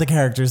for one of the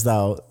characters,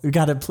 though. We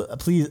got to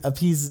please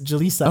appease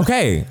Jaleesa.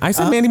 Okay, I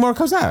said Mandy Moore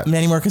Cosette.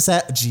 Mandy Moore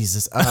Cosette.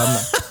 Jesus.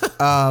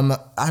 I'm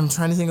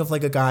trying to think of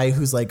like a guy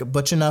who's like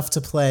butch enough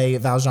to play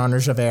Valjean or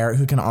Javert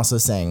who can also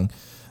sing.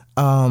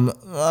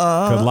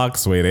 Good luck,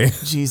 sweetie.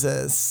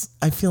 Jesus.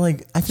 I feel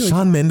like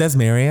Shawn Mendes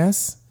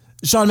Marius.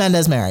 Shawn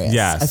Mendes Marius.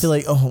 Yes. I feel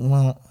like,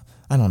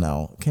 I don't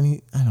know. Can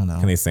he? I don't know.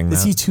 Can he sing that?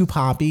 Is he too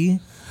poppy?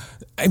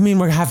 I mean,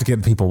 we have to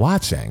get people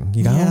watching.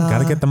 You got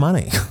to get the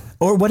money.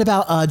 Or what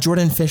about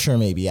Jordan Fisher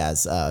maybe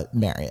as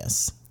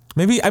Marius?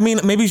 Maybe,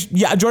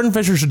 Jordan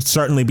Fisher should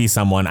certainly be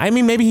someone. I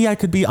mean, maybe he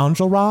could be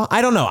Enjolras.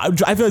 I don't know.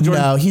 I feel like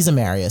Jordan... No, he's a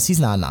Marius. He's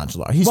not an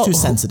Enjolras. He's too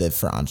sensitive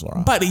for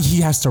Enjolras. But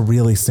he has to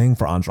really sing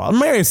for Enjolras.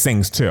 Marius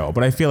sings too,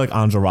 but I feel like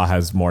Enjolras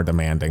has more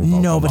demanding vocal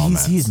No, but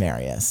moments. he's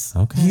Marius.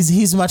 Okay.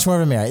 He's much more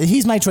of a Marius.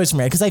 He's my choice for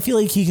Marius because I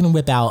feel like he can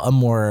whip out a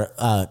more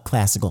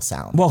classical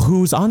sound. Well,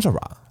 who's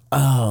Enjolras?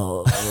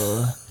 Oh,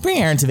 bring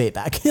Aaron Tveit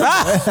back. He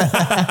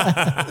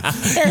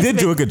did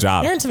do a good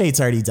job. Aaron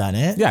Tveit's already done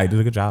it. Yeah, he did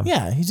a good job.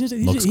 Yeah, he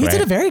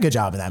did a very good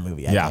job in that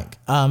movie, I think.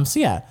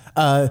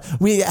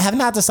 We have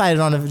not decided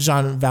on a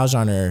Jean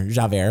Valjean or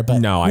Javert, but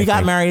we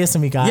got Marius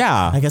and we got,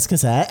 I guess,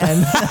 Cosette.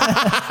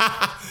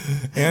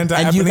 And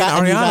and you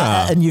got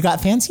Ariana. And you got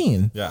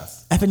Fantine. Yes.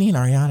 Eponine,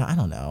 Ariana, I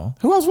don't know.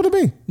 Who else would it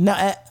be? No,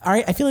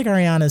 I feel like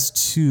Ariana's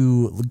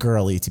too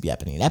girly to be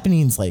Eponine.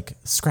 Eponine's like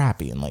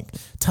scrappy and like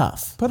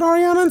tough. Put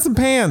Ariana in some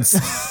pants.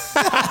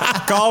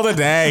 Call it a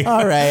day.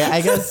 All right,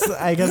 I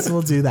guess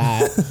we'll do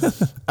that.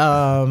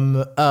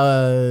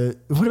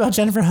 What about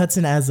Jennifer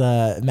Hudson as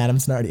Madame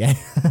Thenardier?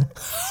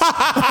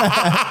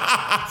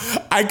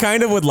 I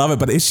kind of would love it,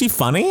 but is she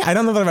funny? I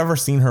don't know that I've ever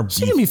seen her.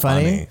 She can be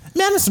funny.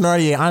 Madame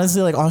Thenardier,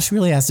 honestly, like all she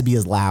really has to be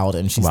is loud,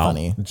 and she's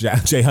funny.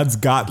 J Hud's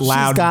got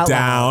loud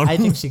down. I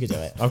think she could do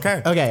it.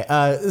 Okay.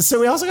 So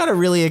we also got a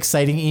really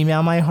exciting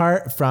email, my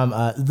heart, from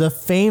the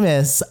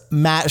famous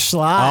Matt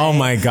Schley. Oh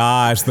my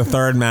gosh, the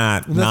third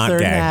Matt,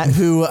 Matt,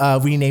 who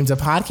we named a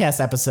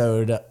podcast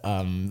episode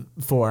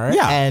for.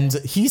 Yeah. And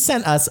he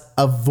sent us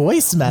a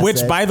voice message.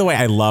 Which, by the way,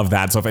 I love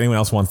that. So if anyone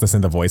else wants to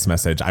send a voice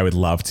message, I would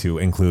love to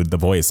include the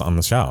voice on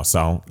the show.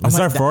 So this is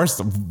our first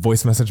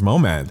voice message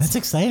moment. That's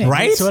exciting.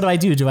 Right? So what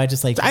do? Do I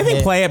just like... I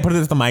think play it, put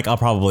it at the mic. I'll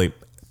probably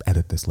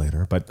edit this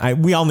later, but I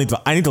need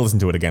to listen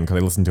to it again because I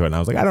listened to it and I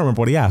was like, I don't remember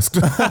what he asked.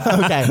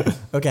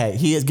 Okay.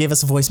 He gave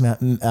us a voice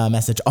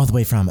message all the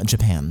way from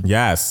Japan.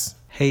 Yes.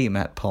 Hey,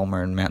 Matt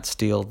Palmer and Matt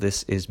Steele.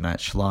 This is Matt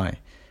Schley.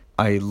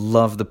 I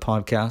love the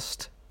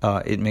podcast.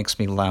 It makes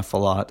me laugh a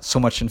lot. So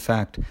much, in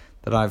fact,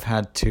 that I've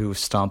had to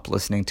stop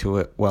listening to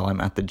it while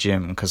I'm at the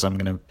gym because I'm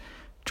going to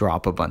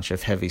drop a bunch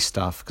of heavy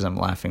stuff because I'm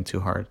laughing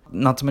too hard.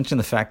 Not to mention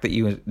the fact that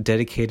you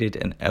dedicated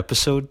an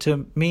episode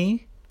to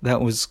me.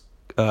 That was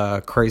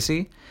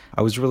crazy.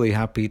 I was really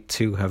happy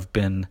to have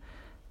been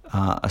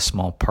a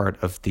small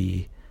part of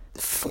the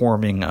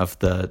forming of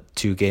the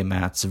Two Gay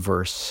Matts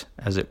verse,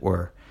 as it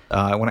were.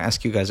 I want to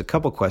ask you guys a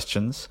couple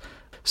questions.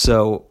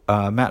 So,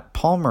 Matt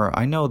Palmer,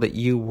 I know that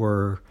you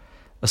were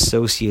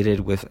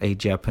associated with a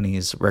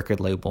Japanese record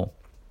label.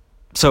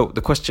 So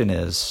the question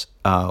is,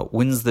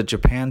 when's the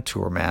Japan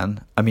tour,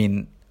 man? I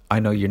mean, I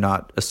know you're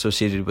not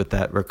associated with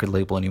that record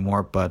label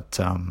anymore, but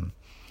I'm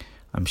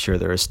sure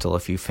there are still a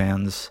few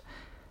fans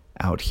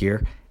out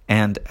here.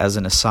 And as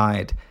an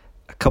aside,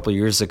 a couple of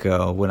years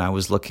ago when I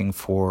was looking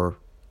for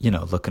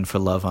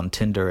love on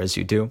Tinder, as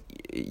you do,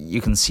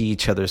 you can see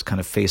each other's kind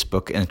of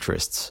Facebook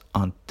interests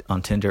on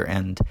Tinder,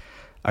 and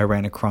I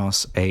ran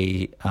across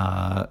a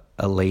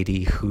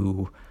lady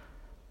who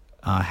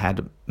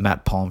had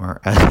Matt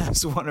Palmer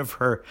as one of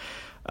her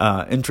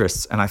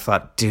interests, and I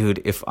thought,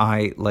 dude, if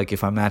I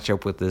match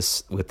up with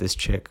this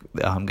chick,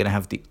 I'm gonna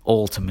have the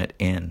ultimate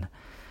in.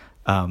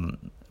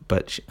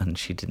 But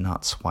she did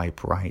not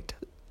swipe right.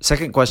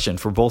 Second question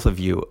for both of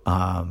you.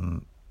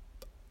 I'm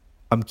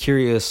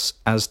curious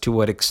as to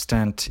what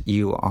extent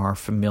you are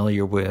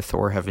familiar with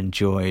or have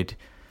enjoyed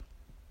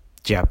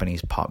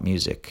Japanese pop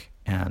music.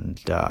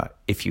 And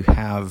if you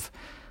have,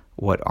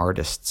 what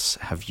artists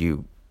have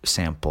you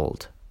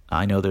sampled?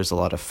 I know there's a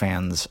lot of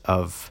fans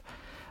of,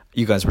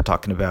 you guys were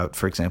talking about,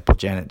 for example,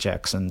 Janet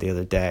Jackson the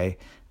other day.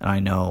 And I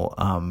know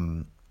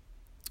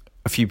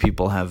a few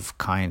people have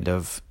kind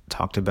of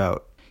talked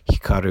about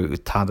Hikaru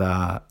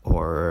Utada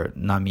or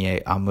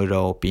Namie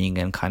Amuro being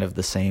in kind of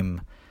the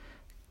same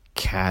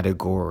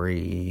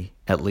category,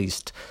 at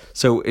least.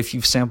 So if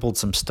you've sampled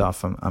some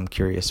stuff, I'm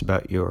curious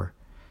about your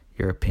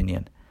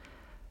opinion.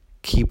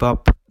 Keep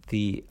up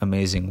the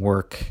amazing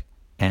work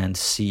and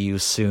see you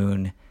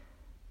soon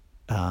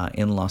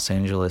in Los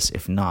Angeles,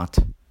 if not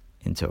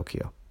in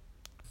Tokyo.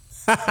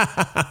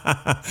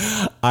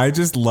 I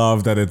just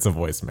love that it's a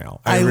voicemail.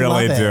 I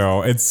really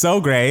do. It's so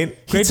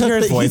great. Great to hear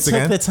his voice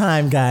again. He took the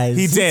time, guys.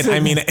 He did. I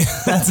mean,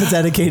 that's a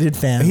dedicated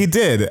fan. He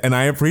did, and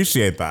I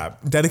appreciate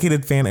that.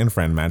 Dedicated fan and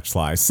friend, Matt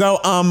Schley. So,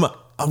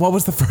 what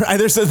was the first?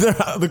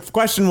 The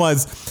question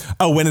was,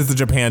 when is the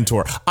Japan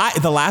tour?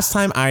 The last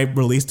time I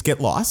released Get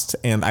Lost,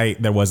 and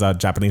there was a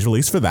Japanese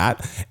release for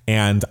that,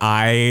 and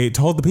I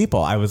told the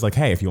people, I was like,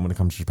 hey, if you want me to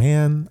come to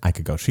Japan, I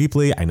could go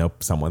cheaply. I know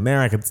someone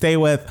there I could stay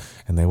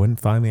with, and they wouldn't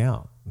fly me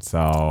out.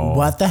 So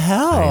what the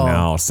hell? I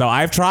know. So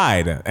I've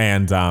tried,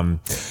 and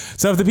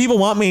So if the people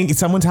want me,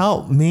 someone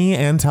tell me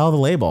and tell the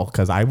label,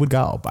 because I would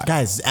go. But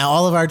guys,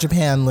 all of our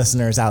Japan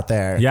listeners out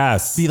there.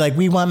 Yes. Be like,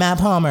 we want Matt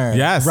Palmer.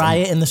 Yes.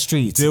 Riot in the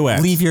streets. Do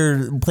it. Leave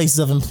your places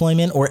of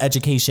employment or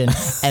education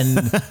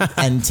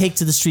and take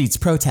to the streets,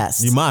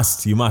 protest. You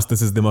must.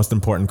 This is the most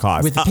important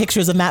cause. With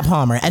pictures of Matt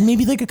Palmer and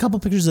maybe like a couple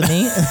pictures of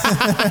me.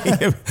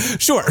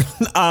 Sure.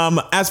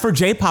 As for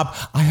J-pop,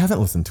 I haven't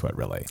listened to it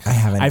really. I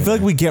haven't. I feel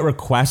like we get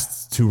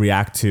requests to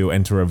react to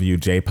and to review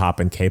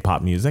J-pop and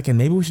K-pop music, and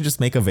maybe we should just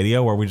make a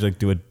video where we like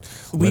do it.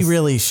 We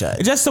really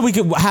should. Just so we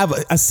could have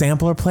a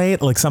sampler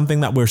plate, like something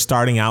that we're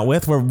starting out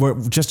with, where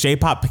we're just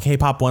J-pop,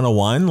 K-pop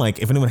 101. Like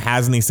if anyone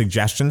has any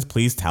suggestions,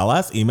 please tell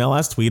us, email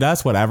us, tweet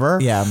us, whatever.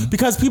 Yeah.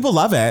 Because people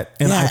love it.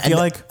 And yeah,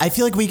 I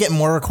feel like we get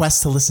more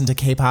requests to listen to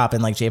K-pop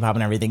and like J-pop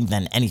and everything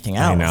than anything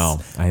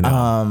else. I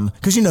know.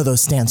 Because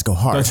those stands go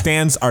hard. Those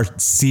stands are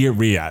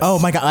serious. Oh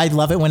my God. I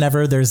love it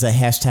whenever there's a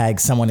hashtag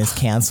someone is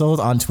canceled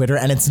on Twitter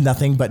and it's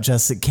nothing but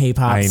just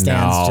K-pop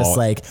stands just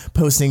like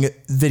posting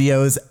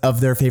videos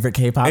of their favorite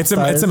K-pop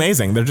stars. It's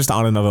amazing. They're just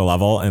on another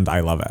level and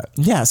I love it.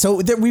 Yeah.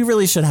 So we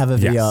really should have a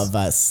video of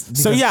us.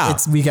 So yeah.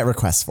 We get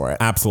requests for it.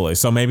 Absolutely.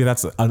 So maybe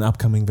that's an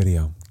upcoming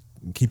video.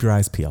 Keep your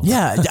eyes peeled.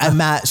 Yeah.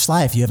 Matt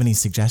Schley, if you have any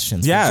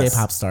suggestions for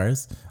J-pop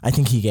stars, I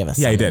think he gave us.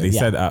 Yeah, he did. He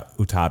said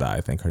Utada,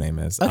 I think her name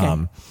is.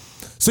 Okay.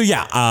 So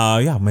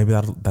maybe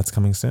that's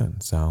coming soon.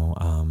 So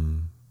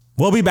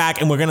we'll be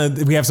back, and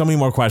we have so many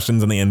more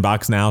questions in the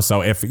inbox now.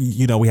 So if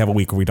we have a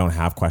week where we don't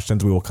have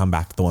questions, we will come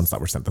back to the ones that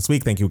were sent this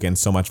week. Thank you again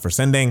so much for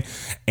sending.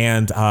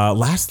 And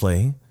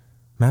lastly,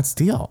 Matt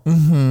Steele,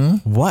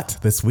 what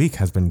this week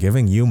has been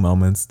giving you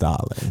moments,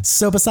 darling?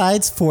 So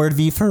besides Ford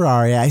v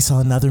Ferrari, I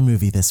saw another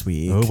movie this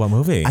week. Oh, what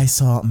movie? I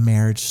saw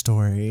Marriage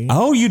Story.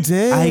 Oh, you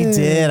did? I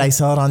did. I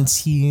saw it on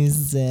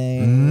Tuesday.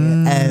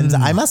 And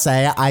I must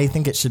say, I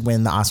think it should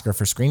win the Oscar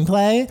for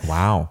screenplay.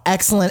 Wow.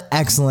 Excellent,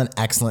 excellent,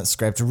 excellent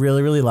script.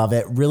 Really, really love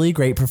it. Really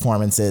great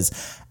performances.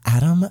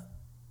 Adam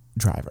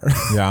Driver.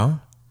 Yeah.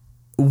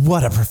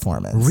 What a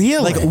performance.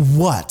 Really? Like,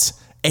 what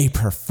a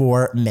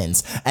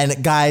performance.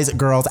 And guys,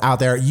 girls out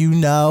there,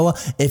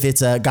 if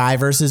it's a guy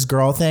versus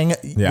girl thing,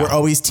 we're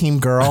always team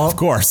girl. Of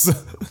course.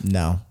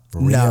 No.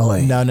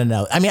 Really?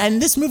 No. I mean,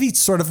 and this movie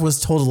sort of was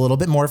told a little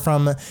bit more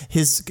from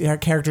his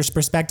character's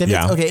perspective.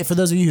 Yeah. Okay, for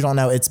those of you who don't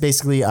know, it's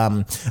basically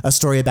a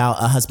story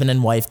about a husband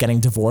and wife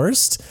getting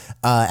divorced,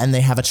 and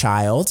they have a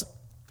child.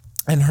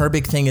 And her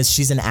big thing is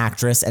she's an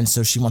actress, and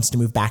so she wants to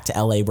move back to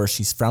LA where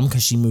she's from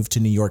because she moved to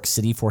New York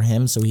City for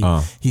him so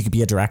he could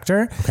be a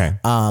director,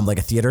 like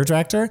a theater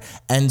director.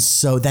 And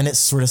so then it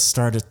sort of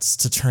started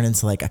to turn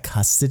into like a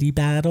custody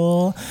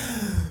battle.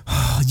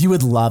 You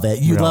would love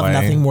it. You'd love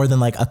nothing more than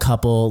like a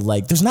couple,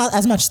 like there's not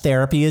as much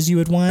therapy as you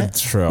would want.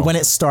 It's true. When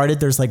it started,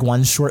 there's like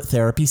one short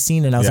therapy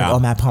scene, and I was like, oh,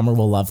 Matt Palmer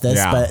will love this.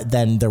 Yeah. But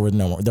then there was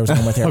no more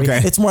therapy.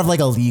 Okay. It's more of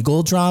like a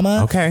legal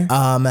drama. Okay.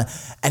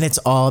 And it's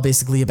all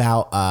basically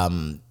about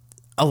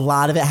a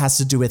lot of it has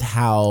to do with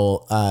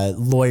how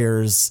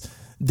lawyers,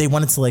 they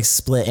wanted to like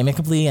split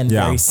amicably and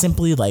very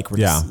simply, like we're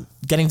just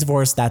getting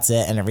divorced, that's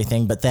it and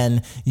everything. But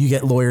then you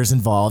get lawyers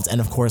involved.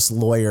 And of course,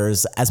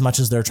 lawyers, as much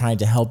as they're trying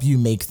to help you,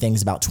 make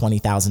things about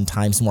 20,000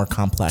 times more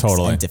complex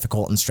and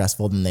difficult and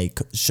stressful than they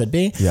should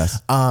be. Yes.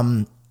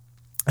 And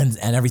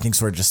everything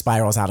sort of just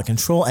spirals out of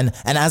control. And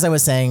as I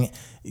was saying,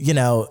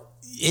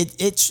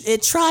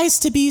 it tries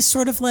to be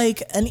sort of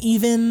like an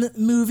even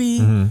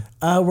movie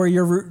where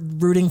you're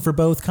rooting for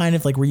both, kind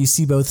of like where you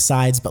see both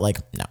sides, but like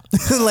no.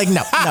 Like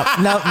no.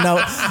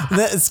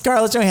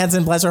 Scarlett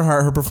Johansson, bless her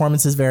heart, her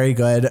performance is very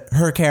good.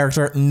 Her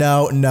character,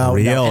 no.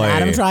 Really? And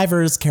Adam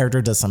Driver's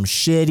character does some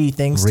shitty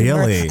things to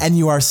her, and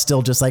you are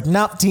still just like,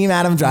 nope, team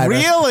Adam Driver.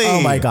 Really?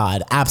 Oh my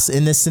God.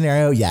 In this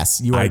scenario,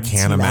 yes, you are. I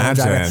can't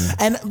imagine.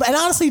 And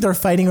honestly, they're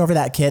fighting over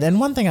that kid. And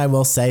one thing I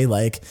will say,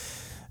 like,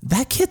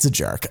 that kid's a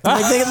jerk.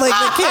 Like the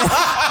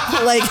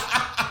kid, like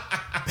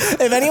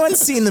if anyone's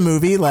seen the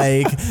movie,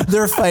 like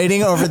they're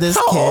fighting over this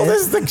kid. How old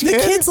is the kid?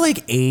 The kid's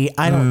like 8.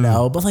 I don't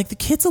know, but like the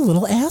kid's a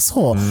little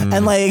asshole,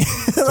 and like,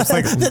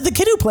 the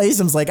kid who plays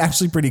him's like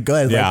actually pretty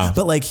good. Like,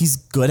 but like he's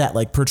good at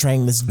like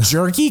portraying this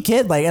jerky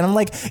kid. Like, and I'm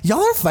like,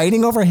 y'all are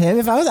fighting over him.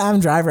 If I was Adam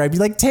Driver, I'd be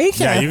like, take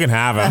him. Yeah, you can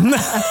have him.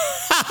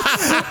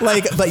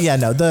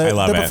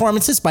 The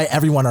performances by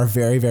everyone are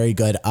very, very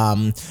good.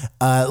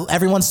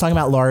 Everyone's talking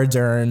about Laura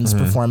Dern's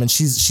performance.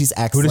 She's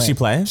excellent. Who does she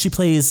play? She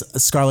plays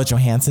Scarlett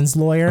Johansson's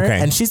lawyer,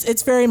 and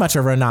it's very much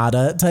a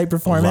Renata type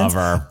performance.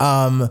 Love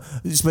her.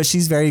 But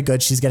she's very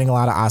good. She's getting a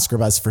lot of Oscar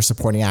buzz for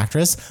supporting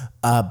actress.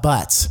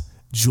 But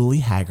Julie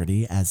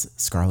Haggerty as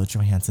Scarlett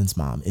Johansson's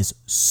mom is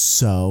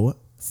so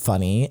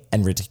funny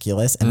and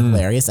ridiculous and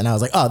hilarious, and I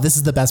was like, oh, this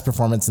is the best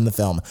performance in the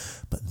film.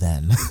 But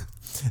then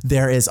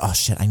there is, oh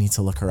shit, I need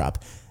to look her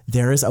up.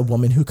 There is a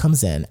woman who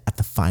comes in at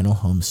the final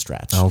home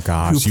stretch. Oh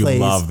gosh, you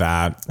love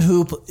that.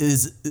 Who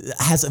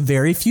has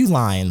very few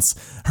lines.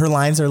 Her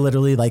lines are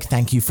literally like,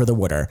 thank you for the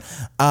water.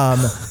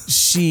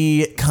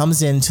 She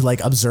comes in to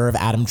like observe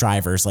Adam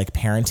Driver's like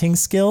parenting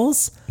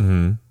skills.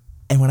 And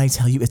when I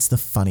tell you it's the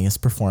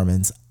funniest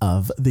performance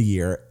of the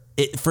year,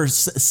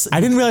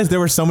 I didn't realize there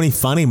were so many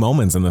funny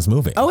moments in this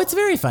movie. Oh, it's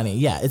very funny.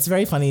 Yeah, it's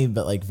very funny,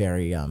 but like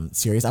very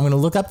serious. I'm going to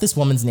look up this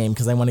woman's name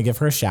because I want to give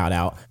her a shout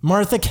out.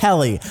 Martha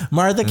Kelly.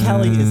 Martha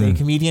Kelly is a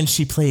comedian.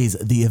 She plays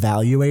the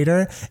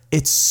evaluator.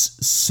 It's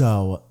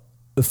so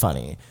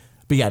funny.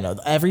 But yeah, no,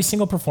 every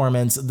single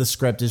performance, the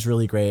script is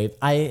really great.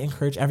 I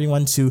encourage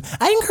everyone to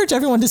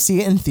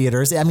see it in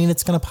theaters. I mean,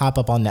 it's going to pop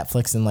up on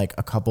Netflix in like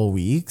a couple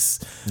weeks.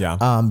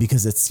 Yeah.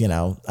 Because it's, a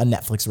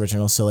Netflix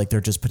original. So like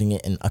they're just putting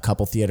it in a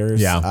couple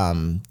theaters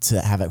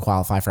to have it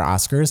qualify for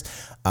Oscars.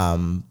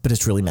 But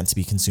it's really meant to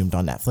be consumed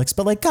on Netflix.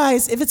 But like,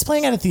 guys, if it's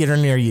playing at a theater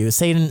near you,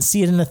 see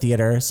it in a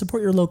theater,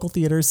 support your local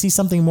theater, see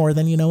something more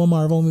than, a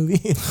Marvel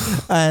movie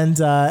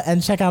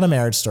and check out A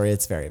Marriage Story.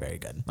 It's very, very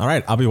good. All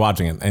right. I'll be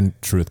watching it.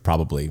 And Truth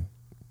probably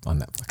on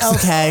Netflix.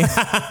 Okay.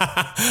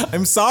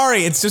 I'm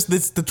sorry. It's just,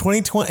 it's the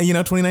 2020,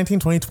 2019,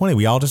 2020.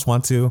 We all just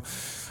want to,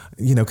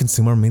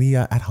 consume our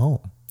media at home.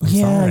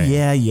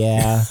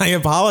 Yeah. I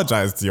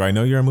apologize to you. I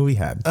know you're a movie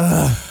head.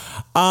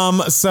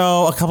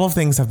 So a couple of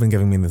things have been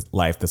giving me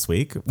life this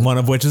week. One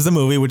of which is a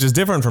movie, which is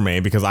different for me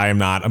because I am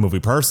not a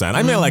movie person.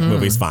 I mean, I like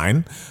movies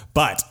fine.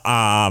 But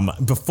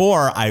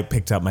before I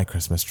picked up my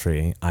Christmas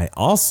tree, I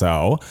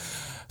also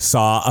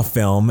saw a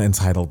film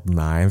entitled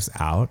Knives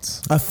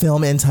Out. A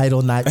film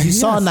entitled Knives. You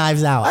saw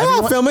Knives Out.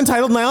 A film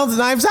entitled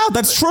Knives Out.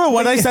 That's true.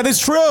 What I said is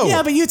true.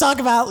 Yeah, but you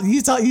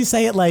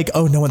say it like,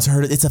 oh, no one's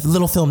heard it. It's a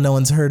little film no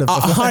one's heard of.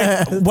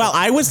 Well,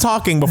 I was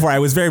talking before I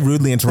was very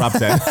rudely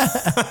interrupted.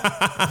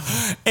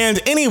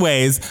 And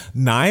anyways,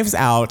 Knives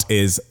Out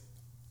is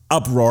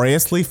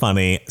uproariously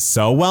funny,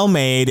 so well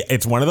made.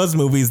 It's one of those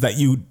movies that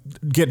you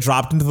get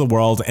dropped into the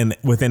world and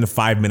within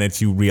 5 minutes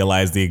you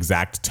realize the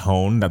exact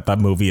tone that the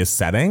movie is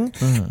setting.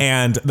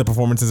 And the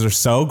performances are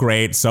so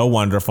great, so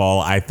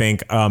wonderful. I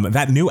think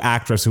that new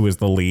actress who is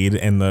the lead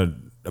in the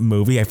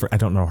movie, I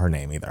don't know her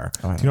name either.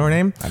 Do you know her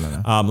name? I don't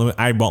know.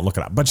 I won't look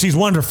it up, but she's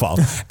wonderful.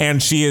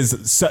 And she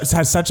has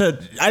such a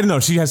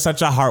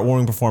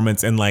heartwarming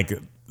performance, and like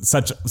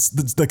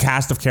the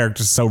cast of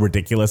characters so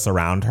ridiculous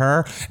around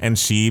her, and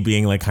she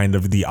being like kind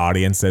of the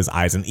audience's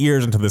eyes and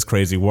ears into this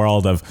crazy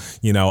world of,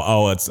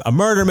 it's a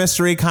murder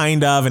mystery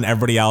kind of, and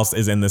everybody else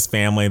is in this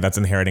family that's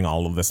inheriting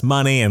all of this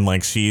money, and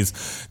like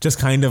she's just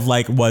kind of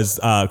like was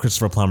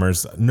Christopher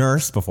Plummer's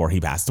nurse before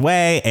he passed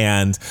away,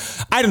 and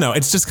I don't know,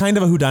 it's just kind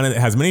of a whodunit. It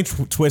has many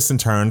twists and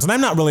turns, and I'm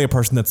not really a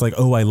person that's like,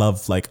 oh, I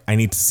love, like, I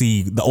need to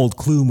see the old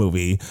Clue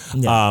movie,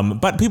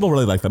 but people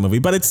really like that movie.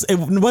 But it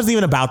wasn't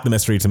even about the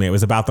mystery to me. It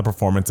was about the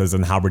performance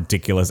and how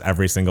ridiculous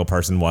every single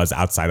person was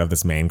outside of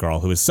this main girl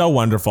who is so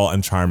wonderful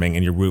and charming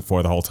and you root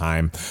for the whole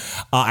time.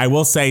 I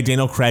will say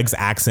Daniel Craig's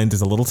accent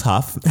is a little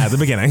tough at the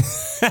beginning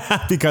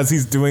because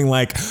he's doing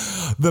like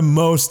the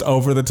most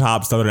over the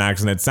top Southern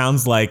accent. It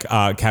sounds like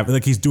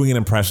he's doing an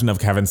impression of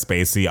Kevin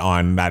Spacey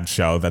on that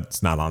show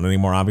that's not on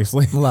anymore,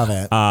 obviously. Love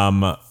it.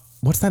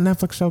 What's that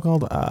Netflix show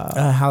called?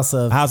 House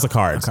of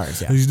Cards.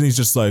 Yeah. He's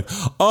just like,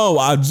 oh,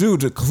 I do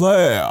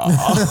declare.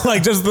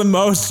 Like just the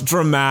most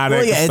dramatic.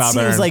 Well, yeah,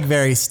 Southern. It seems like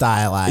very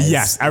stylized.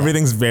 Yes,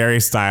 everything's very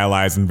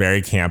stylized and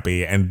very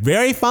campy and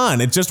very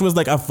fun. It just was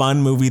like a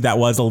fun movie that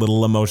was a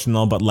little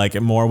emotional, but like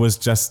it more was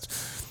just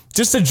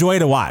a joy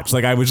to watch.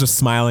 Like I was just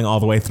smiling all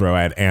the way through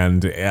it.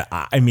 And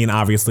I mean,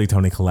 obviously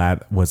Toni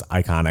Collette was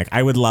iconic.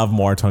 I would love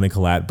more Toni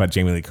Collette, but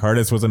Jamie Lee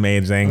Curtis was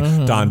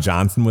amazing. Don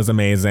Johnson was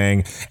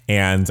amazing.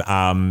 And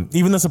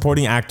even the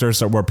supporting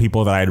actors were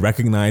people that I had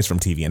recognized from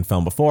TV and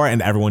film before.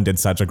 And everyone did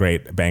such a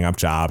great bang up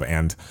job.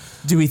 And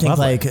do we think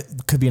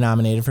could be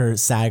nominated for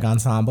SAG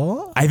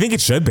Ensemble? I think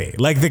it should be.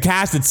 Like the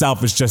cast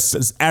itself is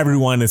just,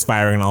 everyone is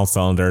firing on all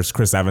cylinders.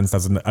 Chris Evans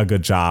does a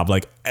good job.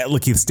 Like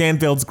Lakeith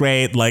Stanfield's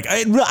great. Like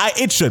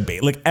it should be.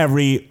 Like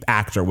every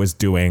actor was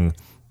doing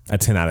a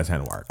 10 out of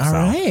 10 work. All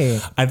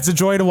right. It's a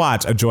joy to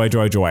watch. A joy.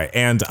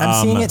 And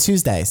I'm seeing it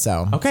Tuesday,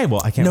 so. Okay,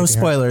 well, I can't. No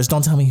spoilers.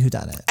 Don't tell me who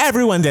done it.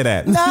 Everyone did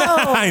it. No.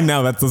 I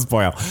know, that's a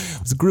spoil. It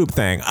was a group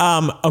thing.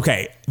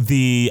 Okay,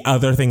 the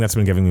other thing that's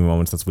been giving me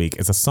moments this week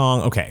is a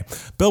song. Okay,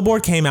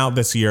 Billboard came out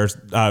this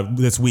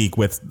week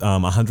with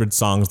 100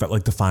 songs that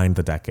like defined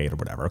the decade or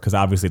whatever, because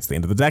obviously it's the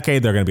end of the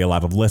decade. There are going to be a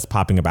lot of lists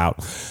popping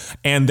about.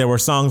 And there were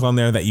songs on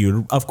there that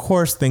you'd, of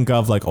course, think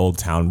of like Old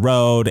Town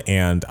Road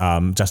and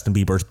Justin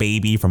Bieber's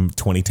Baby from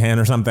 2010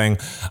 or something.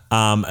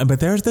 But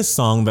there's this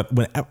song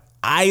that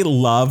I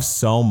love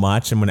so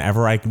much, and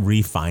whenever I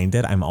re-find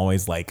it, I'm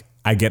always like,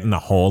 I get in a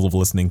hole of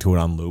listening to it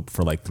on loop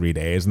for like 3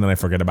 days, and then I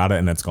forget about it,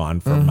 and it's gone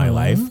from my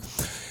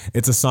life.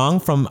 It's a song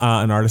from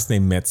an artist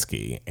named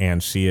Mitski,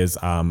 and she is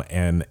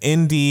an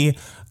indie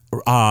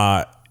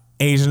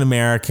Asian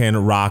American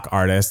rock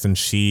artist, and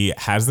she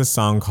has this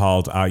song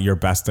called Your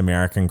Best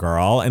American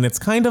Girl, and it's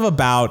kind of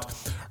about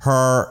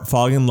her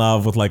falling in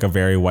love with like a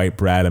very white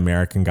bread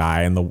American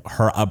guy, and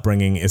her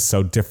upbringing is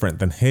so different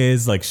than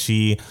his. Like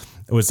she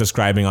was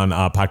describing on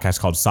a podcast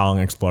called Song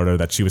Exploder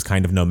that she was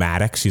kind of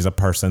nomadic. She's a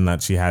person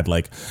that she had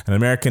like an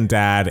American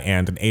dad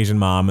and an Asian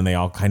mom, and they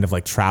all kind of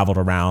like traveled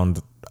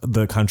around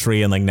the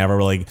country and like never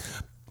really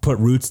put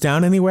roots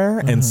down anywhere.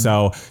 And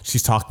so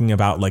she's talking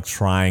about like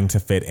trying to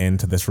fit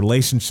into this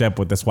relationship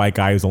with this white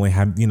guy who's only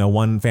had, you know,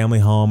 one family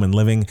home and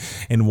living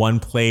in one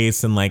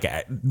place and like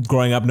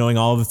growing up knowing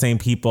all of the same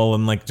people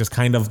and like just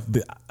kind of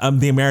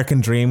the American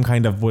dream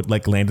kind of would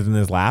like landed in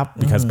his lap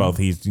because both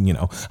he's, you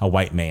know, a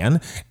white man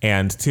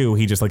and two,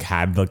 he just like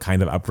had the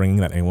kind of upbringing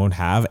that anyone would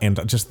have. And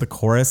just the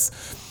chorus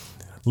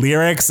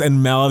lyrics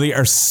and melody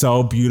are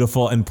so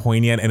beautiful and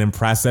poignant and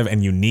impressive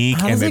and unique.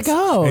 How does it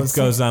go? It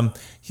goes,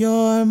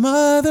 your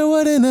mother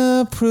wouldn't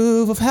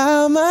approve of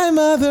how my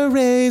mother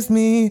raised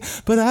me,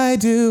 but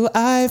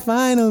I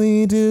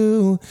finally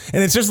do.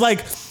 And it's just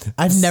like,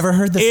 I've never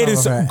heard this. It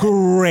is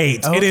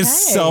great. Okay. It is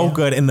so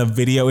good. And the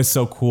video is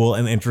so cool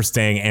and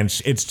interesting. And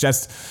it's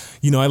just,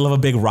 you know, I love a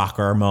big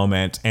rocker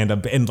moment and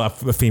a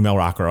female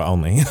rocker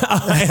only.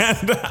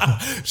 And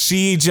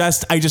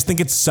I just think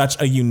it's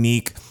such a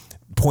unique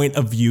point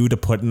of view to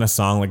put in a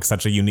song, like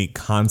such a unique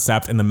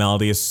concept, and the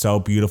melody is so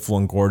beautiful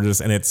and gorgeous,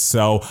 and it's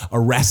so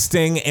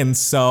arresting and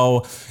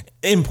so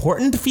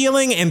important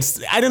feeling. And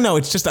I don't know,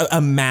 it's just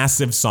a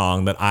massive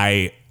song that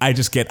I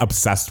just get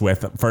obsessed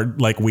with for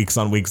like weeks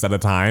on weeks at a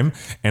time.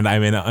 And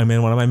I'm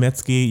in one of my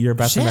Mitski Your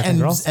Best American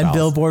Girl spells. And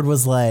Billboard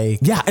was like,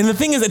 yeah. And the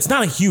thing is, it's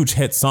not a huge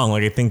hit song.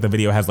 Like I think the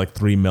video has like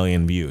 3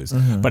 million views,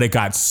 but it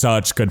got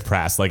such good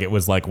press. Like it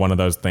was like one of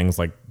those things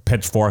like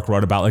Pitchfork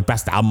wrote about like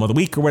best album of the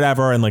week or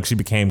whatever. And like she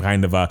became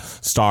kind of a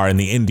star in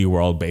the indie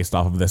world based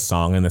off of this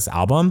song and this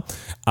album.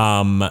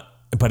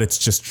 But it's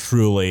just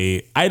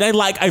truly,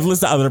 I've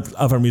listened to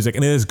other music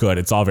and it is good.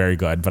 It's all very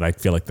good, but I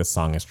feel like this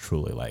song is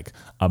truly like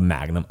a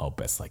magnum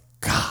opus. Like,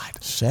 God,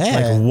 shit.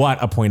 Like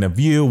what a point of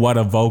view, what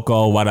a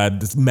vocal, what a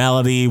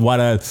melody, what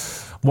a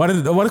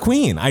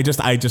queen. I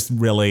just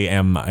really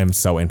am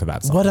so into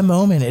that song. What a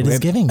moment it is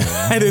giving you.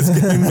 It is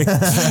giving me,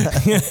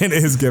 it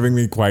is giving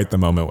me quite the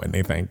moment,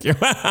 Whitney. Thank you.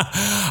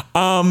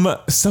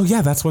 So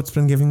yeah, that's what's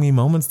been giving me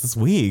moments this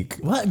week.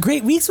 What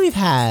great weeks we've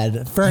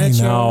had.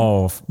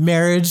 Furniture,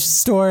 Marriage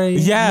Story,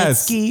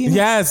 yes, Mitski.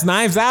 Yes,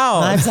 Knives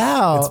Out.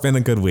 It's been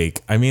a good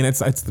week. I mean,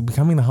 it's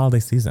becoming the holiday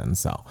season,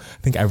 so I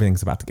think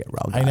everything's about to get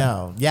real good. I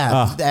know. Yeah.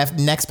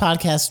 Next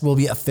podcast will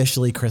be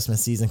officially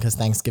Christmas season because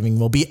Thanksgiving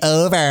will be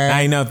over.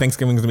 I know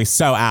Thanksgiving is going to be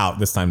so out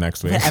this time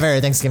next week.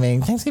 Whatever.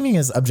 Thanksgiving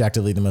is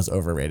objectively the most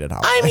overrated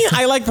holiday. I mean,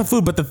 I like the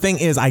food, but the thing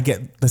is, I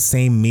get the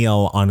same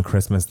meal on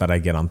Christmas that I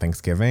get on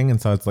Thanksgiving. And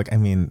so it's like, I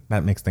mean,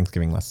 that makes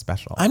Thanksgiving less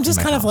special. I'm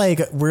just kind of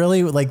like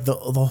really like the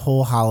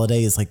whole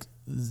holiday is like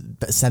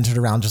centered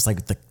around just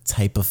like the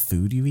type of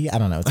food you eat. I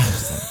don't know. It's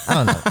interesting. I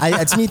don't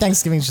know. To me,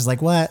 Thanksgiving is just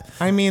like what?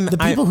 I mean, the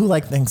people who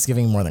like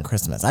Thanksgiving more than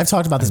Christmas. I've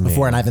talked about this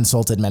before and I've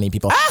insulted many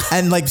people.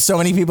 And like so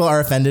many people are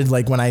offended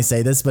like when I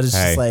say this, but it's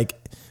just like,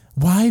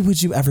 why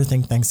would you ever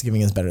think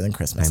Thanksgiving is better than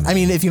Christmas? I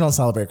mean, if you don't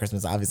celebrate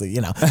Christmas, obviously,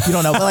 you know, you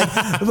don't know.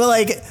 But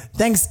like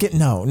Thanksgiving,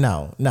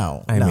 no.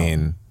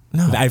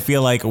 I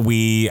feel like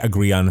we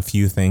agree on a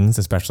few things,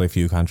 especially a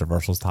few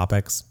controversial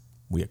topics.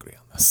 We agree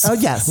on this. Oh,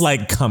 yes.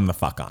 Like, come the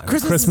fuck on.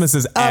 Christmas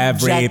is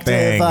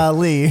everything.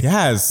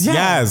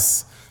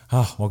 Yes.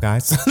 Oh, well,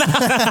 guys.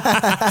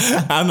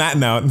 On that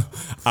note,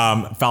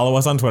 follow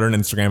us on Twitter and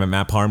Instagram at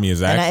Matt Parr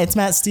Music. And it's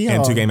Matt Steele.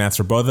 And 2Gay Mats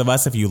for both of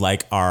us. If you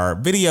like our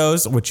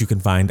videos, which you can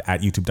find at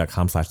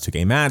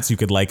youtube.com/2gaymats, you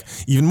could like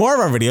even more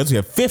of our videos. We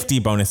have 50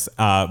 bonus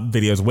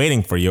videos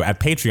waiting for you at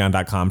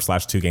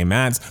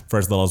patreon.com/2gaymats. For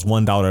as little as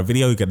 $1 a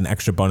video, you get an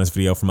extra bonus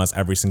video from us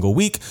every single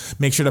week.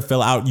 Make sure to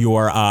fill out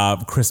your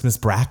Christmas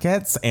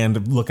brackets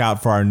and look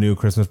out for our new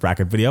Christmas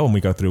bracket video when we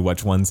go through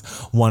which ones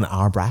won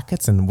our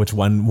brackets and which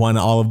one won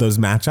all of those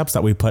matchups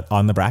that we put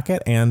on the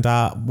bracket, and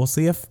we'll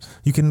see if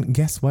you can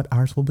guess what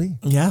ours will be.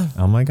 Yeah.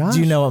 Oh my gosh. Do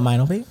you know what mine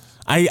will be?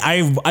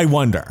 I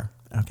wonder.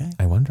 Okay.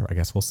 I wonder. I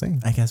guess we'll see.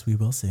 I guess we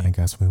will see. I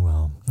guess we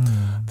will.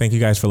 Thank you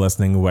guys for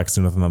listening. We'll back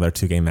soon with another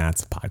 2Gay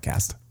Mats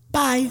podcast.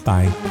 Bye.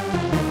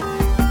 Bye.